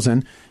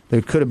 $900,000.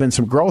 There could have been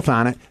some growth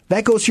on it.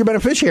 That goes to your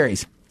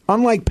beneficiaries.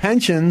 Unlike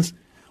pensions,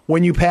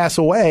 when you pass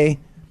away,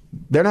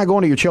 they're not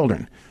going to your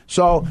children.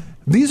 So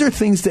these are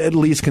things to at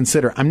least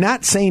consider. I'm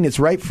not saying it's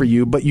right for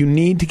you, but you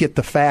need to get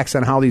the facts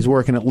on how these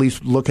work and at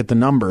least look at the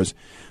numbers.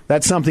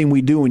 That's something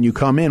we do when you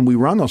come in. We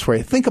run those for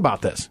you. Think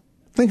about this.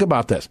 Think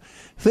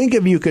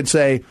if you could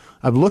say,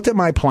 I've looked at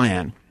my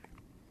plan.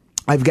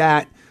 I've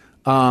got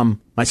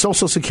my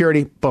Social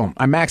Security. Boom.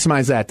 I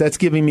maximize that. That's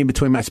giving me,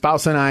 between my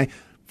spouse and I,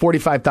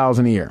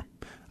 $45,000 a year.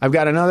 I've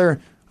got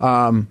another,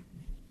 my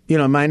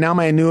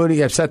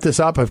annuity. I've set this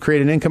up. I've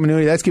created an income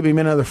annuity. That's giving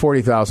me another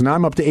 $40,000. Now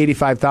I'm up to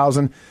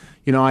 $85,000.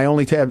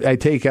 I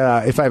take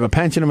if I have a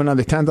pension of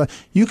another $10,000.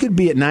 You could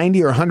be at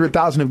 $90,000 or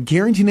 $100,000 of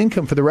guaranteed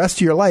income for the rest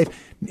of your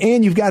life,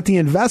 and you've got the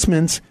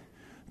investments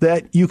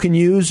that you can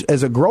use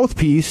as a growth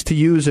piece to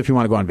use if you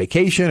want to go on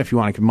vacation, if you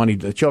want to give money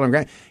to the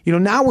children.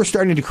 Now we're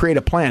starting to create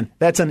a plan.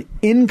 That's an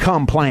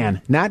income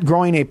plan, not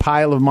growing a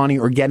pile of money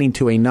or getting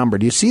to a number.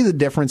 Do you see the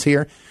difference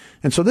here?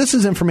 And so this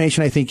is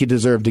information I think you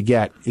deserve to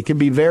get. It can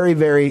be very,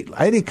 very,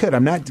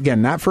 I'm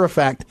not for a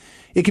fact.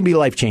 It can be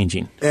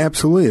life-changing.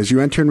 Absolutely. As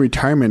you enter in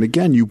retirement,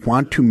 again, you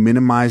want to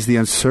minimize the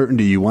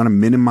uncertainty. You want to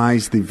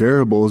minimize the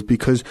variables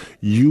because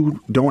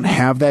you don't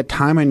have that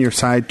time on your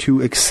side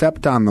to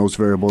accept on those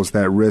variables,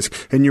 that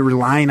risk, and you're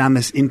relying on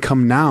this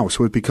income now.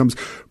 So it becomes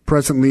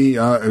presently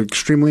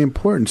extremely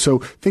important. So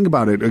think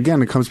about it.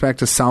 Again, it comes back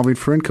to solving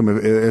for income.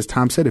 As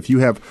Tom said, if you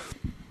have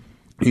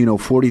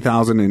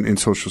 $40,000 in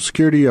Social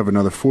Security, you have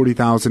another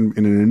 $40,000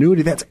 in an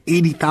annuity, that's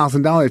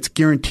 $80,000. It's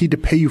guaranteed to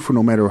pay you for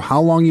no matter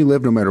how long you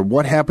live, no matter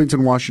what happens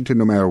in Washington,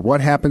 no matter what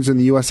happens in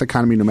the U.S.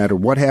 economy, no matter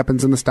what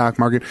happens in the stock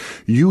market.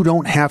 You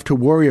don't have to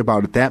worry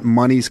about it. That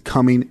money's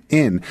coming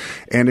in.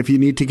 And if you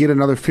need to get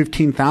another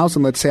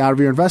 $15,000, let's say, out of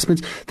your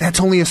investments, that's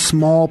only a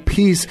small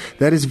piece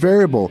that is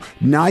variable.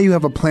 Now you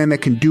have a plan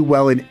that can do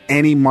well in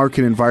any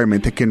market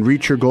environment, that can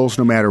reach your goals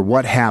no matter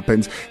what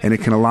happens, and it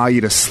can allow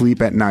you to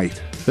sleep at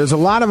night. There's a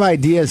lot of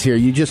ideas here.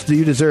 You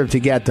deserve to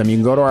get them. You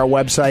can go to our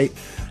website,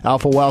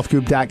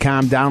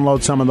 alphawealthgroup.com,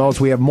 download some of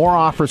those. We have more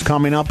offers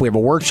coming up. We have a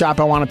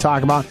workshop I want to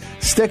talk about.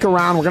 Stick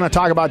around. We're going to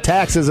talk about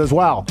taxes as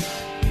well.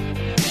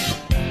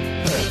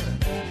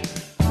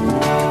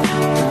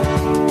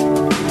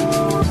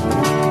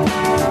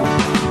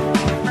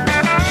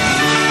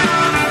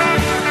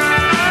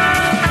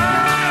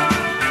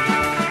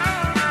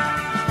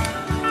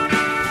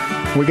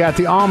 We got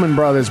the Allman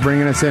Brothers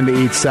bringing us into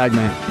each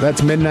segment.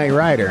 That's Midnight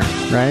Rider,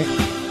 right?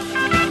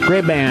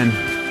 Great band.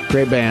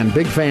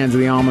 Big fans of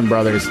the Allman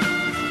Brothers.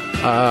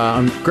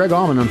 Greg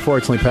Allman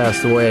unfortunately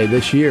passed away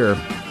this year.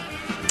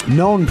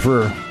 Known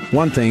for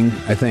one thing,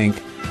 I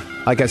think.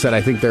 Like I said,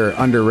 I think they're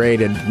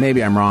underrated.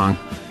 Maybe I'm wrong.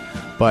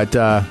 But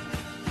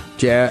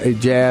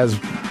jazz,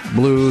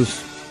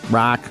 blues,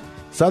 rock,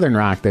 southern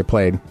rock they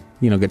played.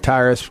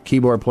 Guitarist,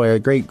 keyboard player,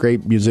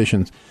 great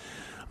musicians.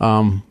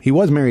 He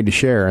was married to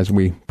Cher, as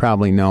we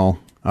probably know,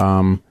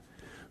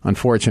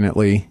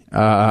 unfortunately.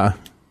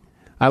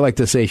 I like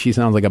to say she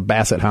sounds like a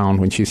basset hound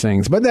when she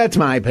sings, but that's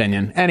my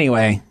opinion.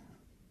 Anyway,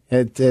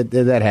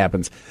 that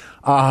happens.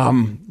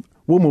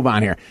 We'll move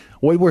on here.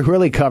 What we're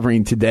really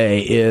covering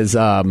today is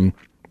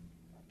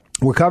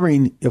we're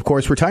covering, of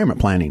course, retirement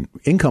planning,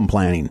 income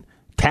planning,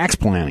 tax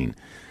planning.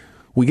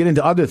 We get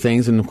into other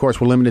things, and of course,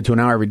 we're limited to an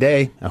hour every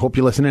day. I hope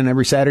you listen in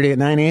every Saturday at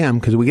 9 a.m.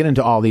 because we get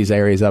into all these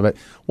areas of it.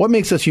 What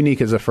makes us unique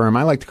as a firm?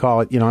 I like to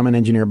call it, I'm an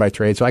engineer by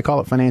trade, so I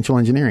call it financial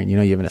engineering. You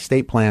have an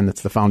estate plan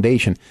that's the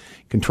foundation,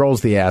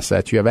 controls the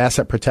assets. You have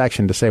asset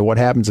protection to say what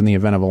happens in the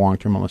event of a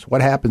long-term illness,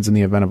 what happens in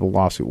the event of a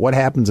lawsuit, what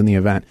happens in the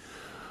event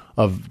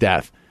of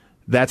death.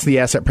 That's the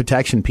asset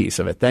protection piece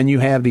of it. Then you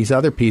have these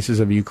other pieces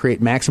of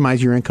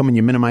maximize your income and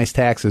you minimize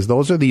taxes.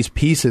 Those are these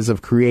pieces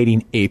of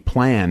creating a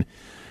plan.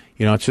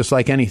 It's just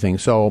like anything.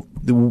 So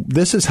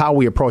this is how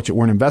we approach it.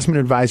 We're an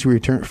investment advisory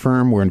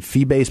firm. We're in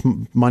fee-based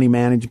money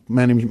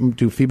management,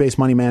 do fee-based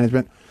money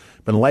management.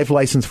 Been life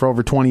licensed for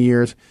over 20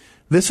 years.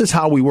 This is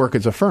how we work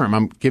as a firm.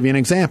 I'm give you an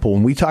example.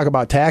 When we talk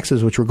about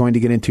taxes, which we're going to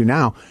get into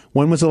now,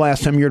 when was the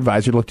last time your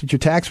advisor looked at your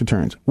tax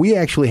returns? We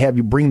actually have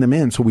you bring them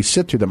in, so we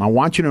sit through them. I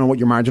want you to know what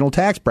your marginal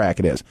tax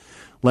bracket is.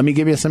 Let me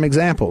give you some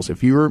examples.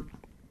 If you're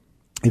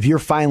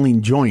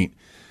filing joint,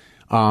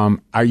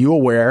 are you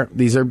aware,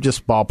 these are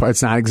just ballpark,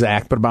 it's not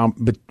exact,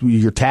 but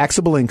your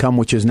taxable income,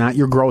 which is not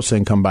your gross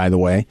income, by the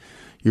way,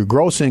 your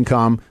gross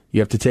income, you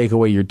have to take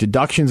away your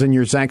deductions and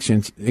your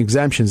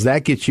exemptions.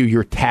 That gets you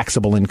your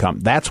taxable income.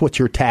 That's what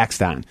you're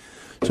taxed on.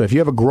 So if you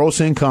have a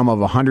gross income of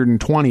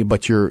 120,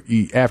 but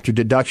after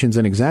deductions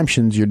and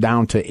exemptions, you're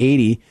down to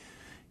 80,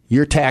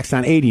 you're taxed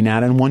on 80,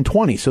 not on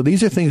 120. So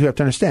these are things we have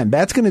to understand.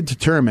 That's going to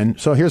determine,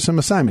 so here's some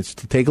assignments.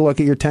 To take a look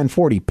at your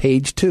 1040,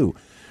 page 2,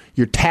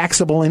 your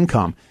taxable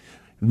income.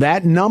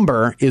 That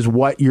number is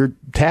what you're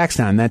taxed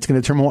on. That's going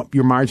to determine what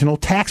your marginal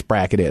tax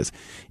bracket is.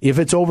 If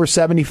it's over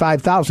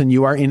 $75,000,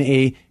 you are in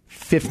a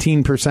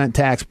 25%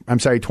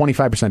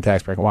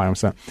 tax bracket. Why? I'm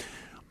sorry.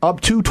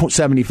 Up to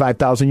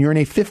 $75,000, you're in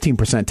a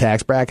 15%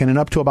 tax bracket, and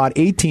up to about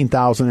 $18,000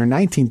 or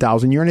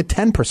 $19,000, you're in a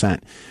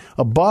 10%.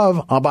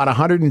 Above about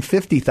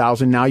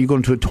 $150,000, now you go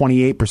into a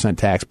 28%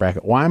 tax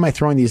bracket. Why am I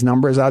throwing these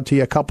numbers out to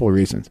you? A couple of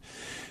reasons.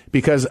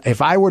 Because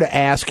if I were to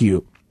ask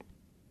you,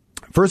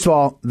 first of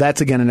all,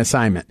 that's again an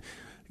assignment.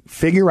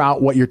 Figure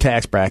out what your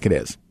tax bracket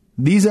is.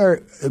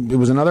 It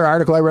was another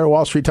article I read at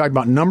Wall Street talking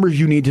about numbers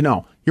you need to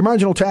know. Your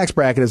marginal tax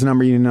bracket is a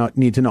number you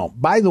need to know.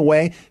 By the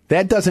way,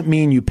 that doesn't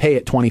mean you pay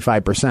at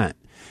 25%.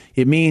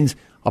 It means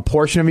a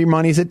portion of your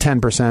money is at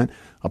 10%,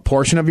 a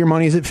portion of your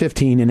money is at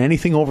 15%, and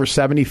anything over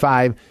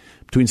 75,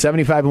 between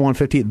 75 and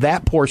 150,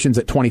 that portion's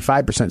at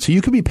 25%. So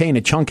you could be paying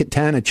a chunk at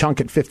 10, a chunk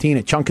at 15,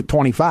 a chunk at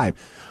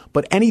 25.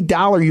 But any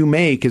dollar you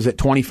make is at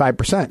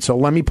 25%. So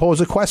let me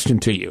pose a question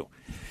to you.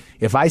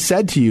 If I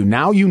said to you,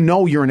 now you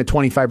know you're in a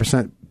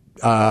 25%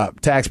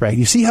 tax bracket.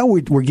 You see how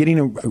we're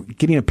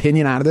getting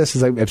opinion out of this,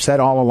 as I've said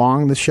all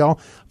along this show?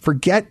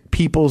 Forget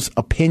people's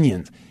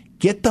opinions.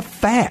 Get the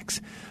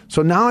facts.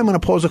 So now I'm going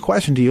to pose a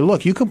question to you.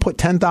 Look, you can put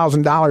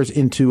 $10,000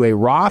 into a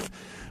Roth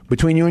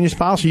between you and your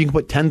spouse, or you can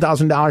put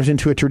 $10,000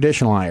 into a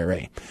traditional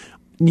IRA.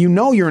 You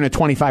know you're in a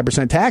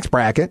 25% tax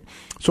bracket.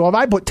 So if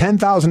I put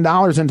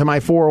 $10,000 into my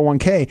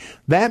 401k,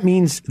 that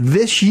means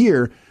this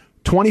year,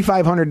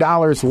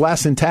 $2,500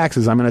 less in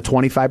taxes. I'm in a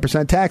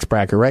 25% tax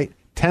bracket, right?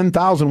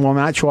 $10,000 will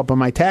not show up on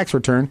my tax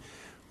return.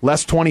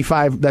 Less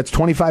 25, that's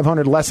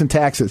 $2,500 less in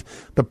taxes.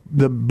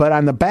 But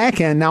on the back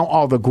end, now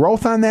all the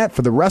growth on that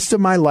for the rest of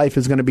my life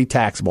is going to be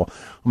taxable.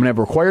 I'm going to have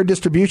required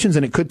distributions,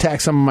 and it could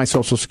tax some of my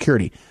Social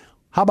Security.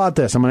 How about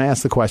this? I'm going to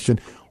ask the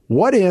question,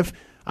 what if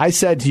I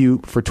said to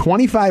you, for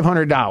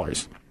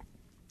 $2,500,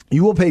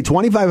 you will pay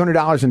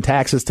 $2,500 in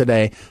taxes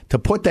today to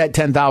put that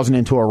 $10,000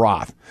 into a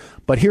Roth.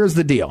 But here's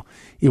the deal.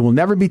 It will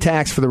never be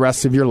taxed for the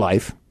rest of your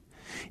life.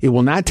 It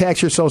will not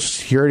tax your Social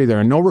Security. There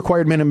are no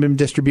required minimum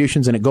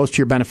distributions, and it goes to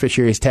your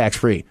beneficiaries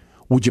tax-free.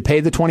 Would you pay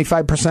the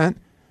 25%?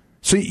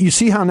 So you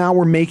see how now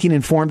we're making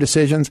informed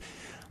decisions?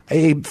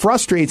 It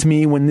frustrates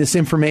me when this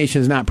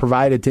information is not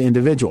provided to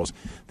individuals.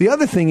 The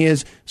other thing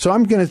is, so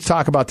I'm going to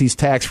talk about these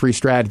tax-free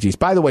strategies.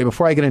 By the way,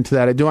 before I get into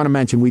that, I do want to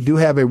mention we do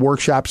have a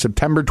workshop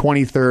September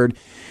 23rd.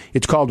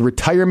 It's called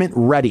Retirement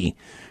Ready.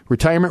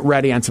 Retirement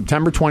Ready on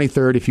September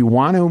 23rd. If you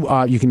want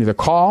to, you can either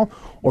call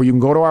or you can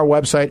go to our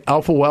website,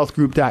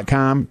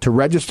 alphawealthgroup.com, to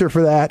register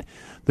for that.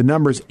 The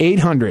number is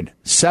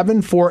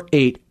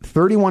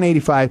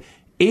 800-748-3185.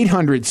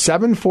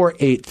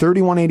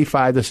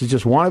 800-748-3185. This is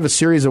just one of a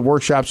series of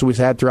workshops we've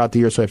had throughout the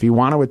year. So if you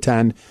want to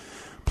attend,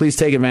 please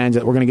take advantage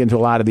of it. We're going to get into a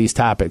lot of these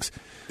topics.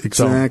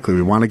 Exactly.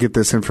 We want to get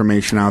this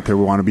information out there.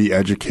 We want to be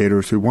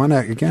educators. We want to,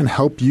 again,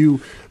 help you,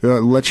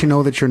 let you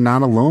know that you're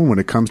not alone when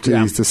it comes to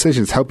these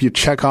decisions. Help you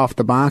check off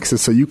the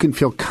boxes so you can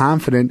feel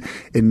confident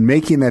in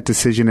making that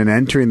decision and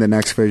entering the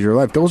next phase of your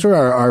life. Those are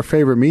our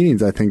favorite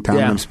meetings, I think, Tom.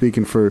 I'm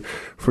speaking for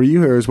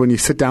you here, is when you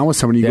sit down with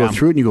someone, you go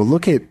through it and you go,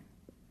 look at,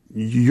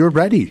 you're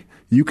ready.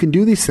 You can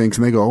do these things,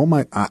 and they go, "Oh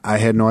my! I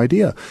had no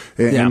idea."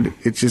 And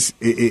it's just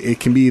it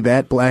can be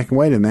that black and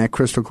white and that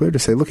crystal clear to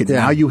say, "Look,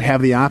 now you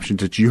have the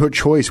options. It's your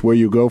choice where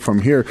you go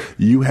from here.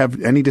 You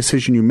have any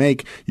decision you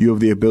make, you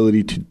have the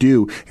ability to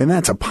do, and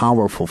that's a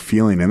powerful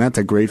feeling, and that's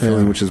a great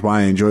feeling, which is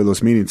why I enjoy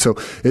those meetings. So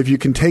if you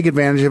can take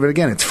advantage of it,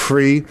 again, it's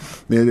free.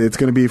 It's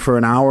going to be for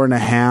an hour and a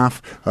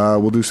half.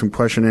 We'll do some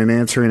question and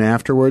answering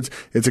afterwards.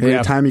 It's a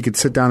great time. You can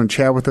sit down and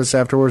chat with us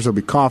afterwards. There'll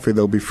be coffee,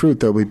 there'll be fruit,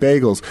 there'll be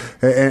bagels,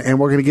 and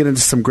we're going to get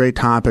into some great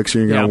topics,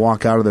 and you're going to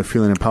walk out of there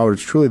feeling empowered.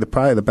 It's truly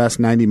probably the best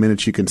 90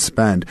 minutes you can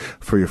spend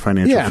for your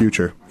financial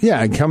future.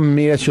 Yeah, and come and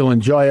meet us. You'll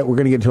enjoy it. We're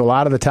going to get into a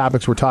lot of the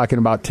topics we're talking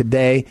about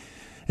today.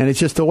 And it's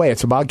just the way.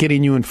 It's about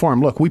getting you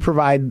informed. Look, we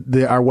provide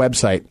our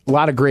website. A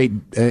lot of great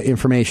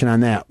information on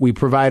that. We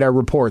provide our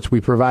reports.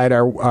 We provide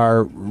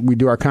we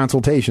do our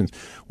consultations.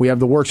 We have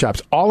the workshops.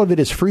 All of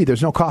it is free.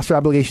 There's no cost or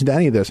obligation to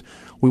any of this.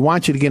 We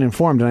want you to get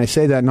informed, and I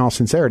say that in all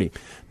sincerity.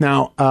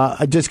 Now,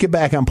 just get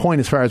back on point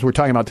as far as we're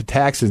talking about the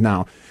taxes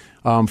now.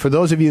 For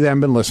those of you that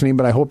haven't been listening,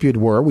 but I hope you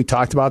were, we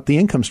talked about the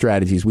income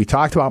strategies. We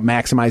talked about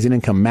maximizing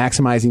income,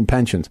 maximizing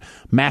pensions,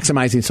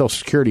 maximizing Social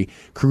Security,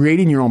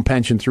 creating your own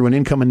pension through an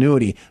income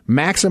annuity,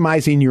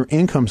 maximizing your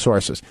income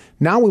sources.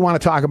 Now we want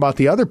to talk about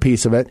the other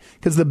piece of it,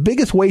 because the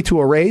biggest way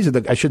to a raise,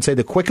 or I should say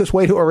the quickest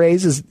way to a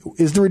raise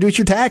is to reduce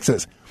your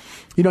taxes.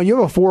 You know,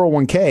 you have a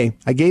 401k.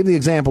 I gave the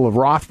example of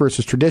Roth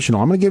versus traditional.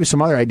 I'm going to give you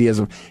some other ideas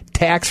of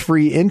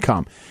tax-free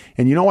income.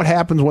 And you know what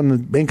happens when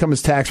the income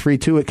is tax-free,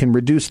 too? It can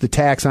reduce the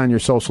tax on your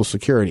Social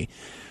Security.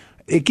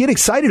 Get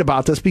excited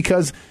about this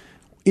because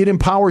it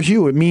empowers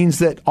you. It means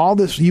that all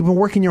this, you've been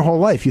working your whole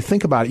life. You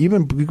think about it.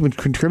 You've been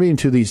contributing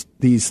to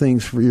these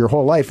things for your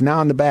whole life. Now,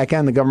 on the back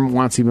end, the government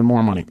wants even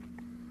more money.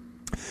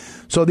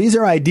 So these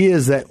are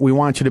ideas that we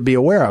want you to be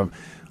aware of.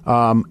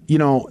 You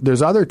know,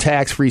 there's other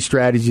tax-free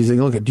strategies that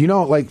you look at. Do you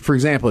know, like, for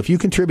example, if you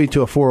contribute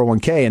to a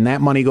 401k and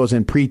that money goes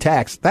in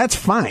pre-tax, that's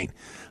fine.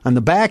 On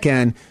the back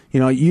end, you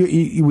know,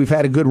 we've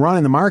had a good run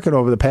in the market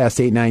over the past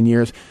 8-9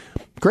 years.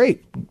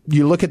 Great.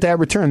 You look at that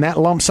return, that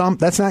lump sum,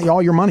 that's not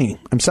all your money.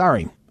 I'm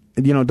sorry.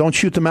 You know, don't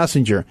shoot the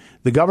messenger.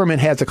 The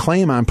government has a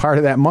claim on part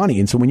of that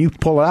money. And so when you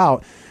pull it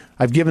out,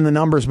 I've given the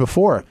numbers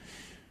before.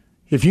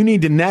 If you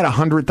need to net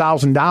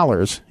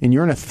 $100,000 and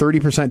you're in a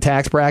 30%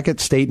 tax bracket,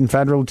 state and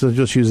federal, to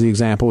just use the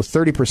example, with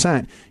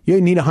 30%,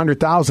 you need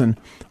 $100,000.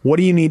 What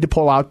do you need to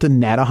pull out to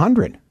net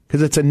 100?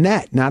 Because it's a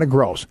net, not a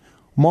gross.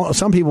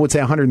 Some people would say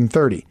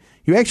 130.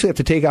 You actually have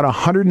to take out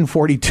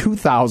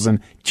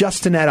 $142,000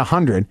 just to net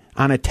 100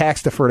 on a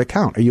tax-deferred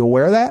account. Are you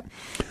aware of that?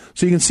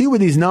 So you can see where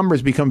these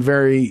numbers become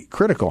very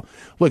critical.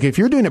 Look, if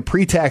you're doing a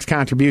pre-tax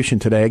contribution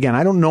today, again,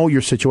 I don't know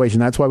your situation.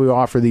 That's why we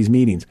offer these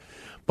meetings.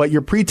 But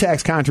your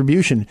pre-tax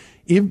contribution,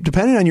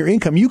 depending on your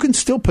income, you can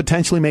still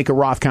potentially make a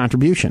Roth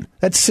contribution.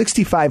 That's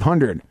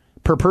 $6,500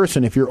 per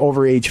person if you're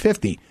over age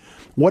 50.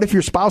 What if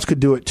your spouse could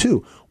do it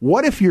too?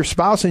 What if your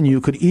spouse and you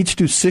could each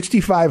do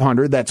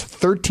 $6,500, that's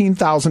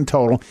 $13,000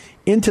 total,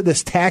 into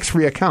this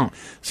tax-free account?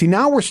 See,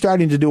 now we're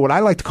starting to do what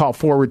I like to call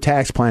forward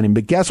tax planning.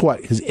 But guess what?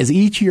 As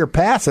each year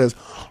passes,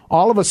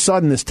 all of a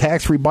sudden this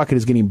tax-free bucket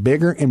is getting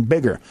bigger and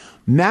bigger.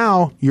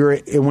 Now,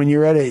 when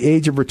you're at an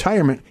age of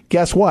retirement,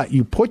 guess what?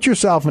 You put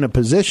yourself in a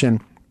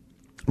position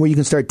where you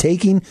can start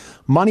taking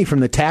money from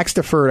the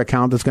tax-deferred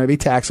account that's going to be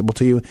taxable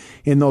to you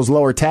in those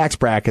lower tax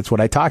brackets, what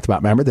I talked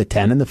about. Remember, the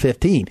 10 and the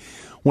 15.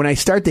 When I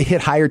start to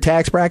hit higher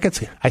tax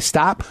brackets, I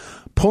stop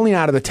pulling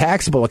out of the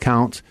taxable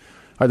accounts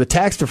or the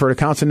tax-deferred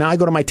accounts, and now I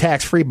go to my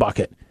tax-free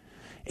bucket.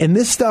 And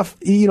this stuff,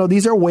 you know,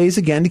 these are ways,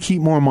 again, to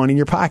keep more money in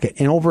your pocket.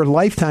 And over a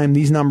lifetime,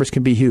 these numbers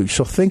can be huge.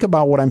 So think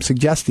about what I'm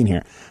suggesting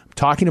here. I'm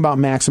talking about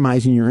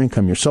maximizing your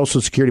income, your Social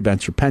Security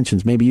benefits, your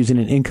pensions, maybe using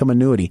an income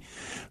annuity.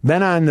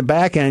 Then on the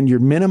back end, you're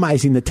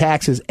minimizing the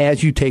taxes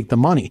as you take the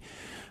money.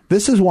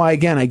 This is why,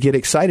 again, I get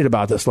excited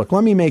about this. Look,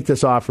 let me make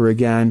this offer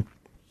again.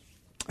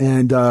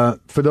 And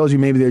for those of you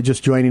maybe that are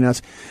just joining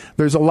us,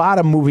 there's a lot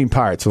of moving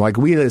parts. Like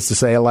we used to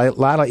say, a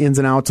lot of ins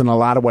and outs and a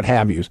lot of what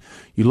have yous.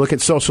 You look at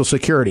Social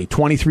Security,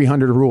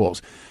 2,300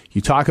 rules.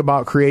 You talk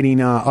about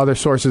creating other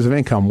sources of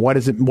income.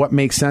 What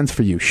makes sense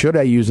for you? Should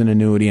I use an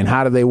annuity, and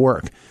how do they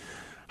work?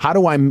 How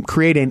do I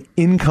create an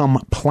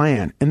income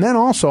plan? And then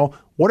also,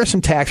 what are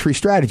some tax-free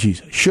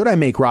strategies? Should I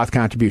make Roth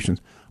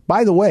contributions?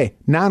 By the way,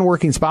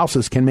 non-working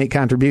spouses can make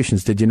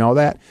contributions. Did you know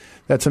that?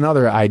 That's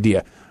another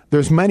idea.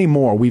 There's many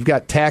more. We've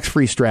got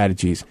tax-free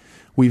strategies.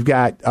 We've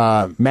got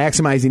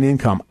maximizing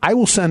income. I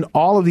will send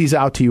all of these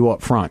out to you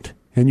up front,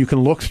 and you can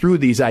look through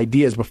these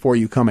ideas before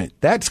you come in.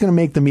 That's going to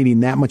make the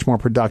meeting that much more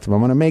productive. I'm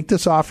going to make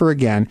this offer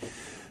again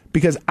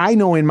because I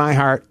know in my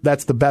heart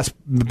that's the best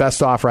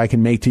offer I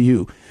can make to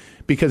you,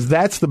 because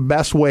that's the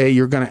best way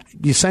you're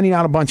sending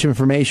out a bunch of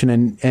information,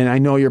 and I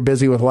know you're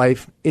busy with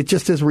life. It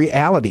just is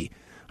reality.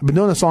 I've been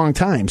doing this a long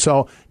time.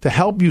 So to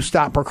help you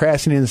stop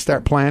procrastinating and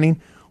start planning,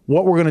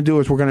 what we're going to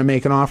do is we're going to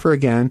make an offer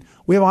again.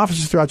 We have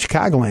offices throughout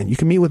Chicagoland. You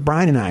can meet with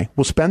Brian and I.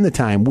 We'll spend the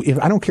time.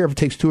 I don't care if it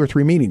takes 2 or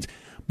 3 meetings.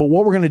 But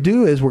what we're going to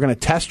do is we're going to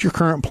test your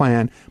current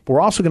plan. But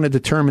we're also going to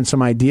determine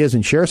some ideas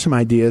and share some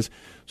ideas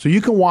so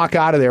you can walk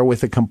out of there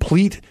with a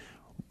complete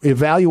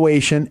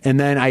evaluation and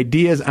then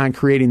ideas on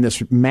creating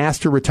this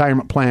master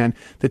retirement plan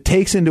that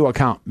takes into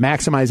account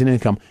maximizing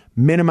income,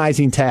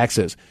 minimizing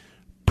taxes,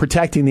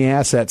 protecting the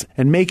assets,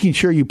 and making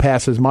sure you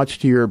pass as much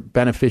to your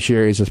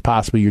beneficiaries as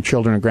possible, your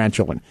children and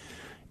grandchildren.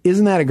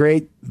 Isn't that a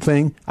great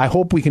thing? I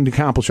hope we can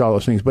accomplish all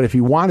those things. But if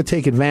you want to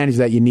take advantage of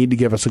that, you need to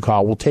give us a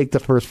call. We'll take the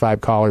first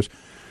 5 callers.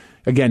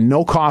 Again,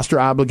 no cost or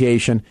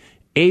obligation.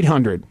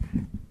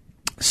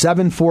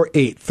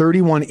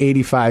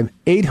 800-748-3185.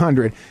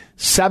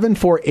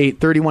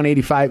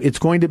 748-3185. It's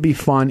going to be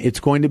fun. It's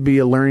going to be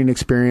a learning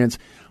experience.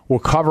 We'll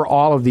cover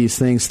all of these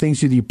things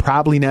that you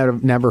probably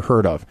never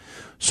heard of.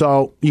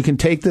 So you can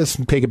take this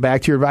and take it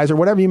back to your advisor,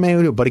 whatever you may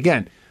do. But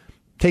again,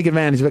 take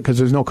advantage of it because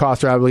there's no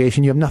cost or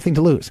obligation. You have nothing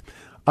to lose.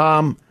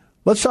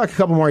 Let's talk a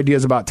couple more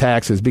ideas about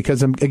taxes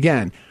because,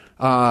 again,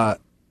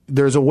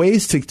 there's a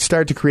ways to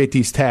start to create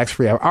these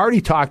tax-free. I've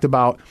already talked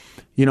about,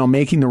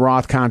 making the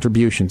Roth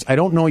contributions. I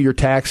don't know your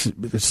tax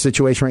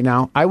situation right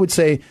now. I would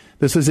say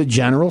this is a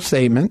general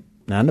statement,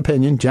 not an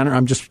opinion.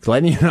 I'm just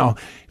letting you know.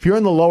 If you're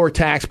in the lower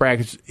tax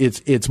brackets,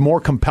 it's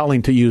more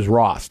compelling to use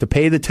Roth, to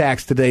pay the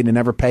tax today to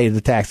never pay the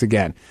tax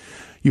again.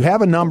 You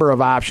have a number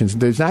of options.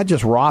 There's not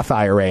just Roth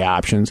IRA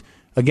options.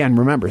 Again,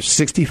 remember,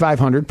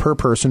 $6,500 per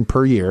person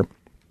per year.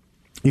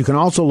 You can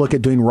also look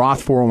at doing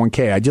Roth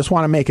 401k. I just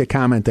want to make a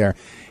comment there.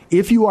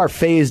 If you are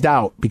phased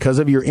out because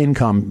of your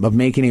income of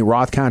making a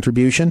Roth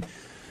contribution,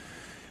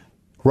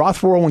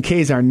 Roth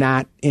 401ks are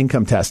not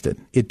income tested.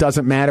 It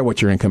doesn't matter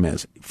what your income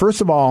is.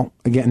 First of all,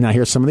 again, now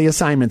here's some of the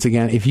assignments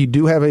again. If you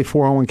do have a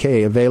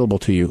 401k available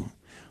to you,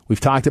 we've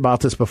talked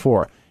about this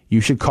before,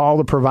 you should call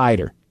the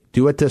provider.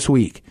 Do it this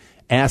week.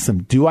 Ask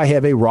them, do I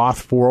have a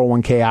Roth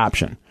 401k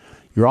option?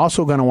 You're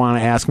also going to want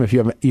to ask them if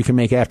you can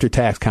make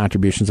after-tax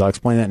contributions. I'll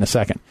explain that in a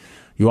second.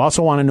 You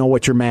also want to know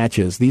what your match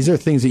is. These are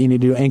things that you need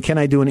to do. And can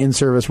I do an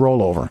in-service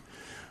rollover?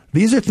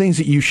 These are things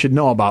that you should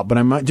know about, but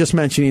I'm just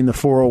mentioning the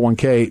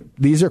 401k.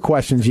 These are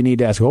questions you need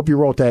to ask. I hope you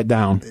wrote that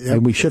down. Yep.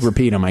 And we should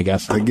repeat them, I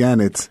guess.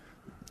 Again, it's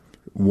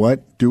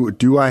what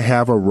do I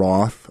have a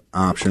Roth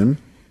option?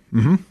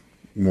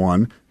 Mm-hmm.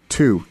 1.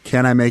 2,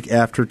 can I make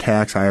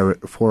after-tax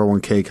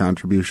 401k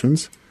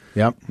contributions?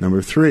 Yep.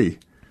 Number 3,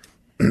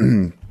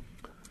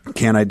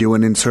 can I do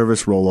an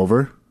in-service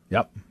rollover?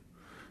 Yep.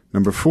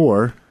 Number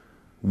 4,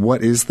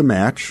 what is the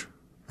match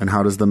and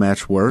how does the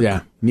match work?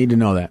 Yeah, need to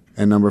know that.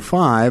 And number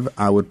 5,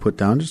 I would put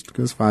down, just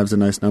because 5 is a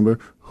nice number,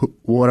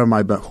 who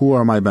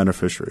are my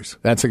beneficiaries?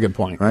 That's a good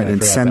point. Right,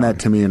 and send that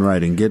to me in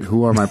writing. Get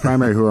who are my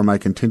primary, who are my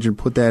contingent.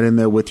 Put that in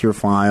there with your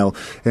file,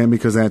 and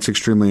because that's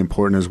extremely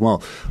important as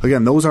well.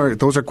 Again, those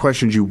are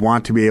questions you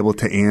want to be able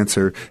to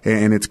answer,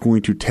 and it's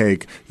going to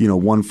take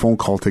one phone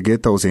call to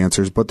get those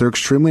answers, but they're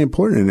extremely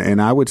important.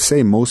 And I would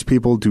say most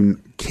people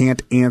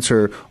can't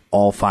answer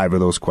all 5 of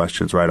those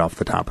questions right off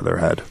the top of their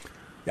head.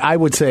 I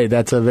would say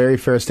that's a very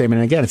fair statement.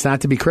 And again, it's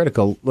not to be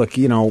critical. Look,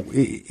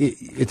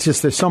 it's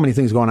just there's so many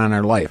things going on in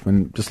our life,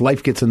 and just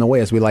life gets in the way,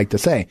 as we like to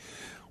say.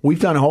 We've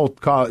done a whole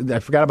call. I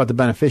forgot about the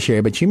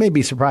beneficiary, but you may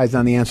be surprised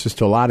on the answers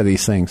to a lot of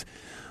these things.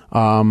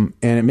 And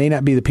it may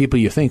not be the people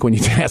you think when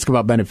you ask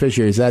about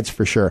beneficiaries, that's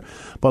for sure.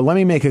 But let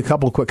me make a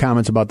couple of quick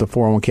comments about the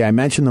 401k. I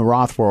mentioned the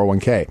Roth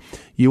 401k.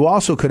 You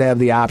also could have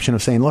the option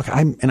of saying, look,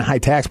 I'm in a high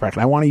tax bracket.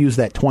 I want to use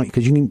that 20,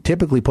 because you can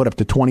typically put up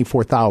to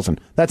 $24,000.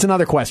 That's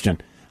another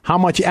question. How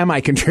much am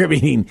I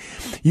contributing?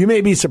 You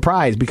may be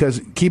surprised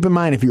because keep in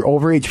mind, if you're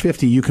over age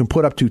 50, you can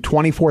put up to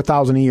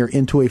 $24,000 a year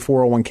into a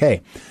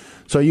 401k.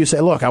 So you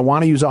say, look, I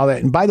want to use all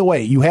that. And by the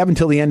way, you have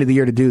until the end of the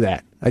year to do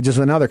that. Just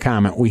another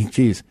comment.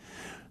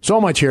 So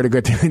much here to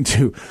get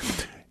into.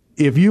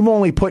 If you've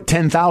only put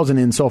 $10,000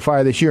 in so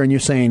far this year and you're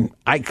saying,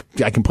 I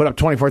can put up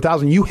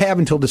 $24,000, you have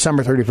until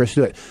December 31st to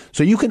do it.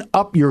 So you can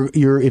up your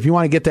if you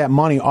want to get that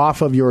money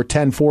off of your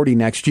 1040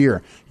 next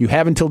year, you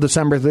have until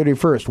December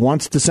 31st.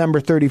 Once December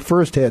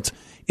 31st hits,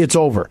 it's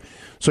over.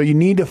 So you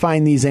need to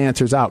find these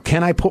answers out.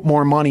 Can I put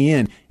more money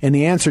in? And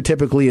the answer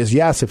typically is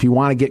yes, if you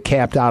want to get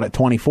capped out at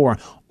 24.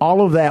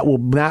 All of that will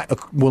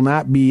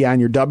not be on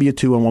your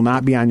W-2 and will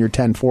not be on your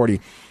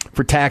 1040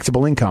 for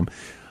taxable income.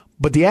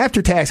 But the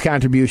after-tax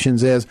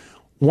contributions is,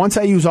 once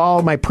I use all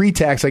of my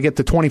pre-tax, I get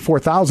the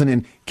 $24,000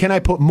 in. Can I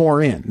put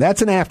more in?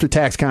 That's an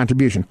after-tax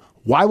contribution.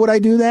 Why would I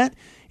do that?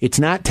 It's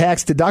not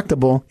tax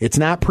deductible. It's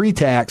not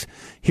pre-tax.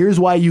 Here's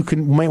why you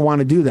might want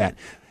to do that.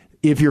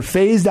 If you're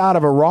phased out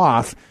of a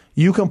Roth,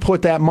 you can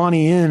put that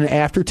money in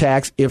after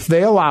tax if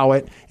they allow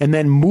it, and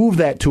then move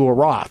that to a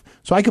Roth.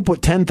 So I could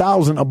put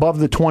 $10,000 above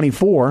the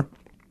 24,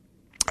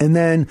 and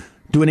then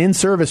do an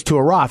in-service to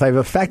a Roth. I've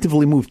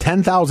effectively moved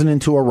 $10,000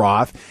 into a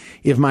Roth.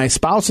 If my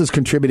spouse has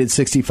contributed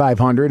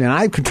 $6,500 and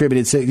I've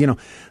contributed,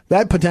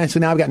 that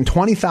potentially now I've gotten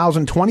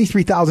 $20,000,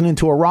 $23,000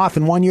 into a Roth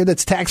in 1 year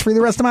that's tax-free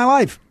the rest of my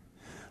life.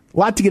 A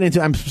lot to get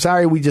into. I'm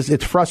sorry,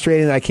 it's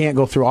frustrating that I can't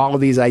go through all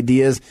of these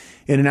ideas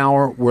in an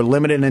hour. We're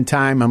limited in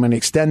time. I'm going to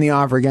extend the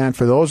offer again.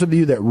 For those of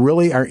you that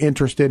really are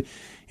interested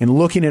in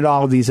looking at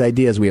all of these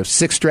ideas, we have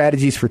 6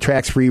 strategies for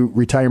tax-free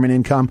retirement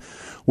income.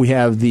 We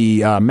have the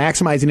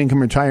maximizing income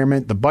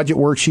retirement, the budget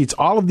worksheets,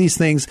 all of these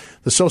things,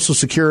 the Social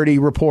Security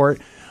report,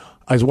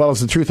 as well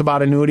as the truth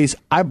about annuities.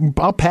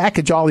 I'll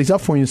package all these up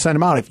for you and send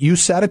them out. If you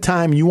set a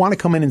time and you want to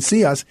come in and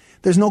see us,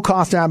 there's no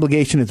cost or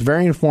obligation. It's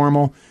very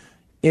informal.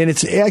 And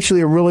it's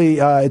actually a really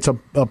it's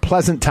a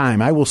pleasant time.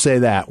 I will say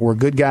that. We're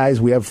good guys.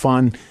 We have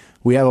fun.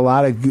 We have a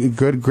lot of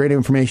great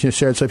information to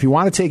share. So if you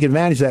want to take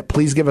advantage of that,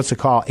 please give us a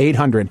call,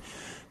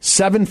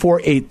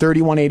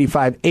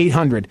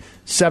 800-748-3185,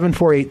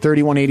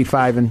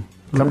 800-748-3185, and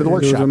Come to the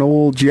workshop. There's an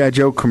old G.I.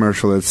 Joe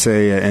commercial that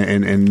say,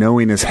 and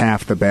knowing is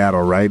half the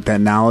battle, right?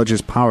 That knowledge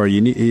is power.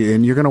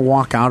 And you're going to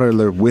walk out of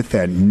there with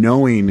that,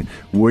 knowing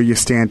where you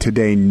stand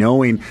today,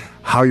 knowing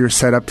how you're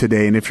set up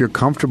today, and if you're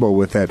comfortable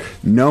with that,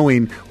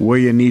 knowing where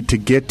you need to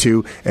get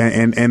to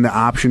and the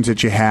options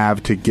that you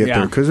have to get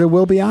there. Because there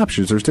will be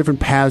options. There's different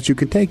paths you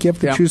can take. You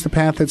have to choose the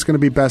path that's going to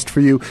be best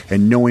for you,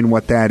 and knowing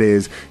what that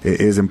is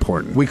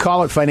important. We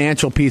call it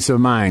financial peace of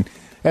mind.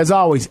 As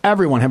always,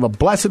 everyone have a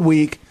blessed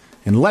week,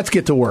 and let's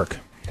get to work.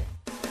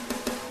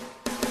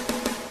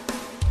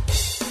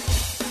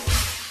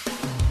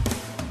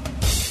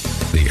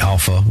 The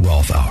Alpha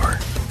Wealth Hour,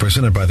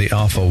 presented by the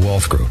Alpha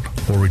Wealth Group,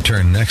 will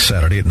return next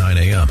Saturday at 9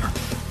 a.m.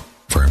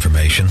 For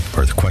information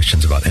or the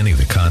questions about any of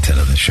the content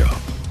of the show,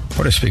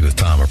 or to speak with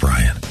Tom or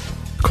Brian,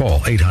 call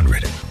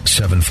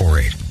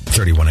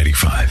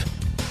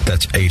 800-748-3185.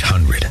 That's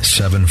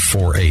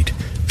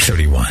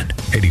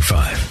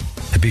 800-748-3185.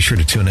 And be sure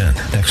to tune in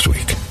next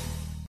week.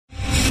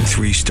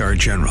 3-star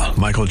General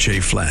Michael J.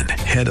 Flynn,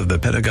 head of the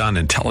Pentagon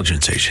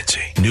Intelligence Agency,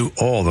 knew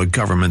all the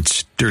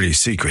government's dirty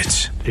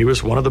secrets. He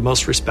was one of the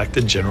most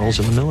respected generals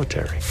in the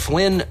military.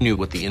 Flynn knew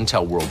what the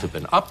intel world had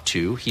been up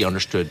to. He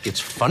understood its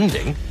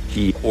funding.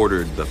 He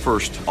ordered the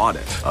first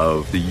audit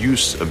of the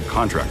use of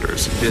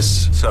contractors.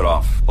 This set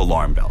off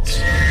alarm bells.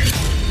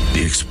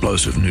 The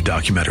explosive new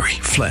documentary,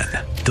 Flynn,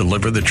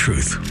 Deliver the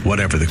Truth,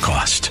 Whatever the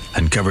Cost,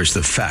 uncovers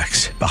the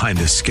facts behind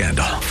this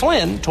scandal.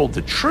 Flynn told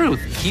the truth.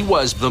 He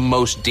was the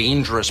most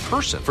dangerous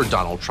person for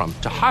Donald Trump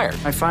to hire.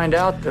 I find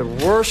out the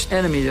worst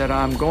enemy that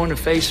I'm going to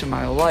face in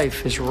my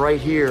life is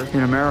right here in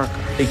America.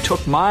 They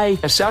took my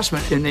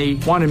assessment and they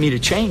wanted me to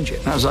change it.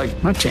 And I was like,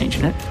 I'm not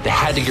changing it. They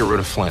had to get rid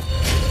of Flynn.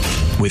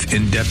 With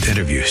in-depth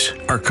interviews,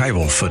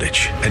 archival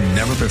footage, and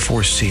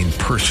never-before-seen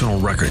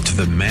personal records of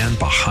the man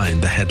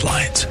behind the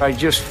headlines. I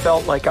just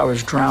felt like I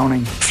was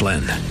drowning.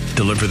 Flynn,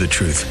 Deliver the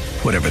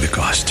Truth, Whatever the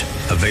Cost.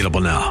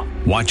 Available now.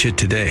 Watch it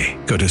today.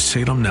 Go to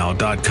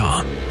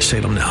salemnow.com.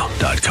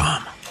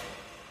 salemnow.com.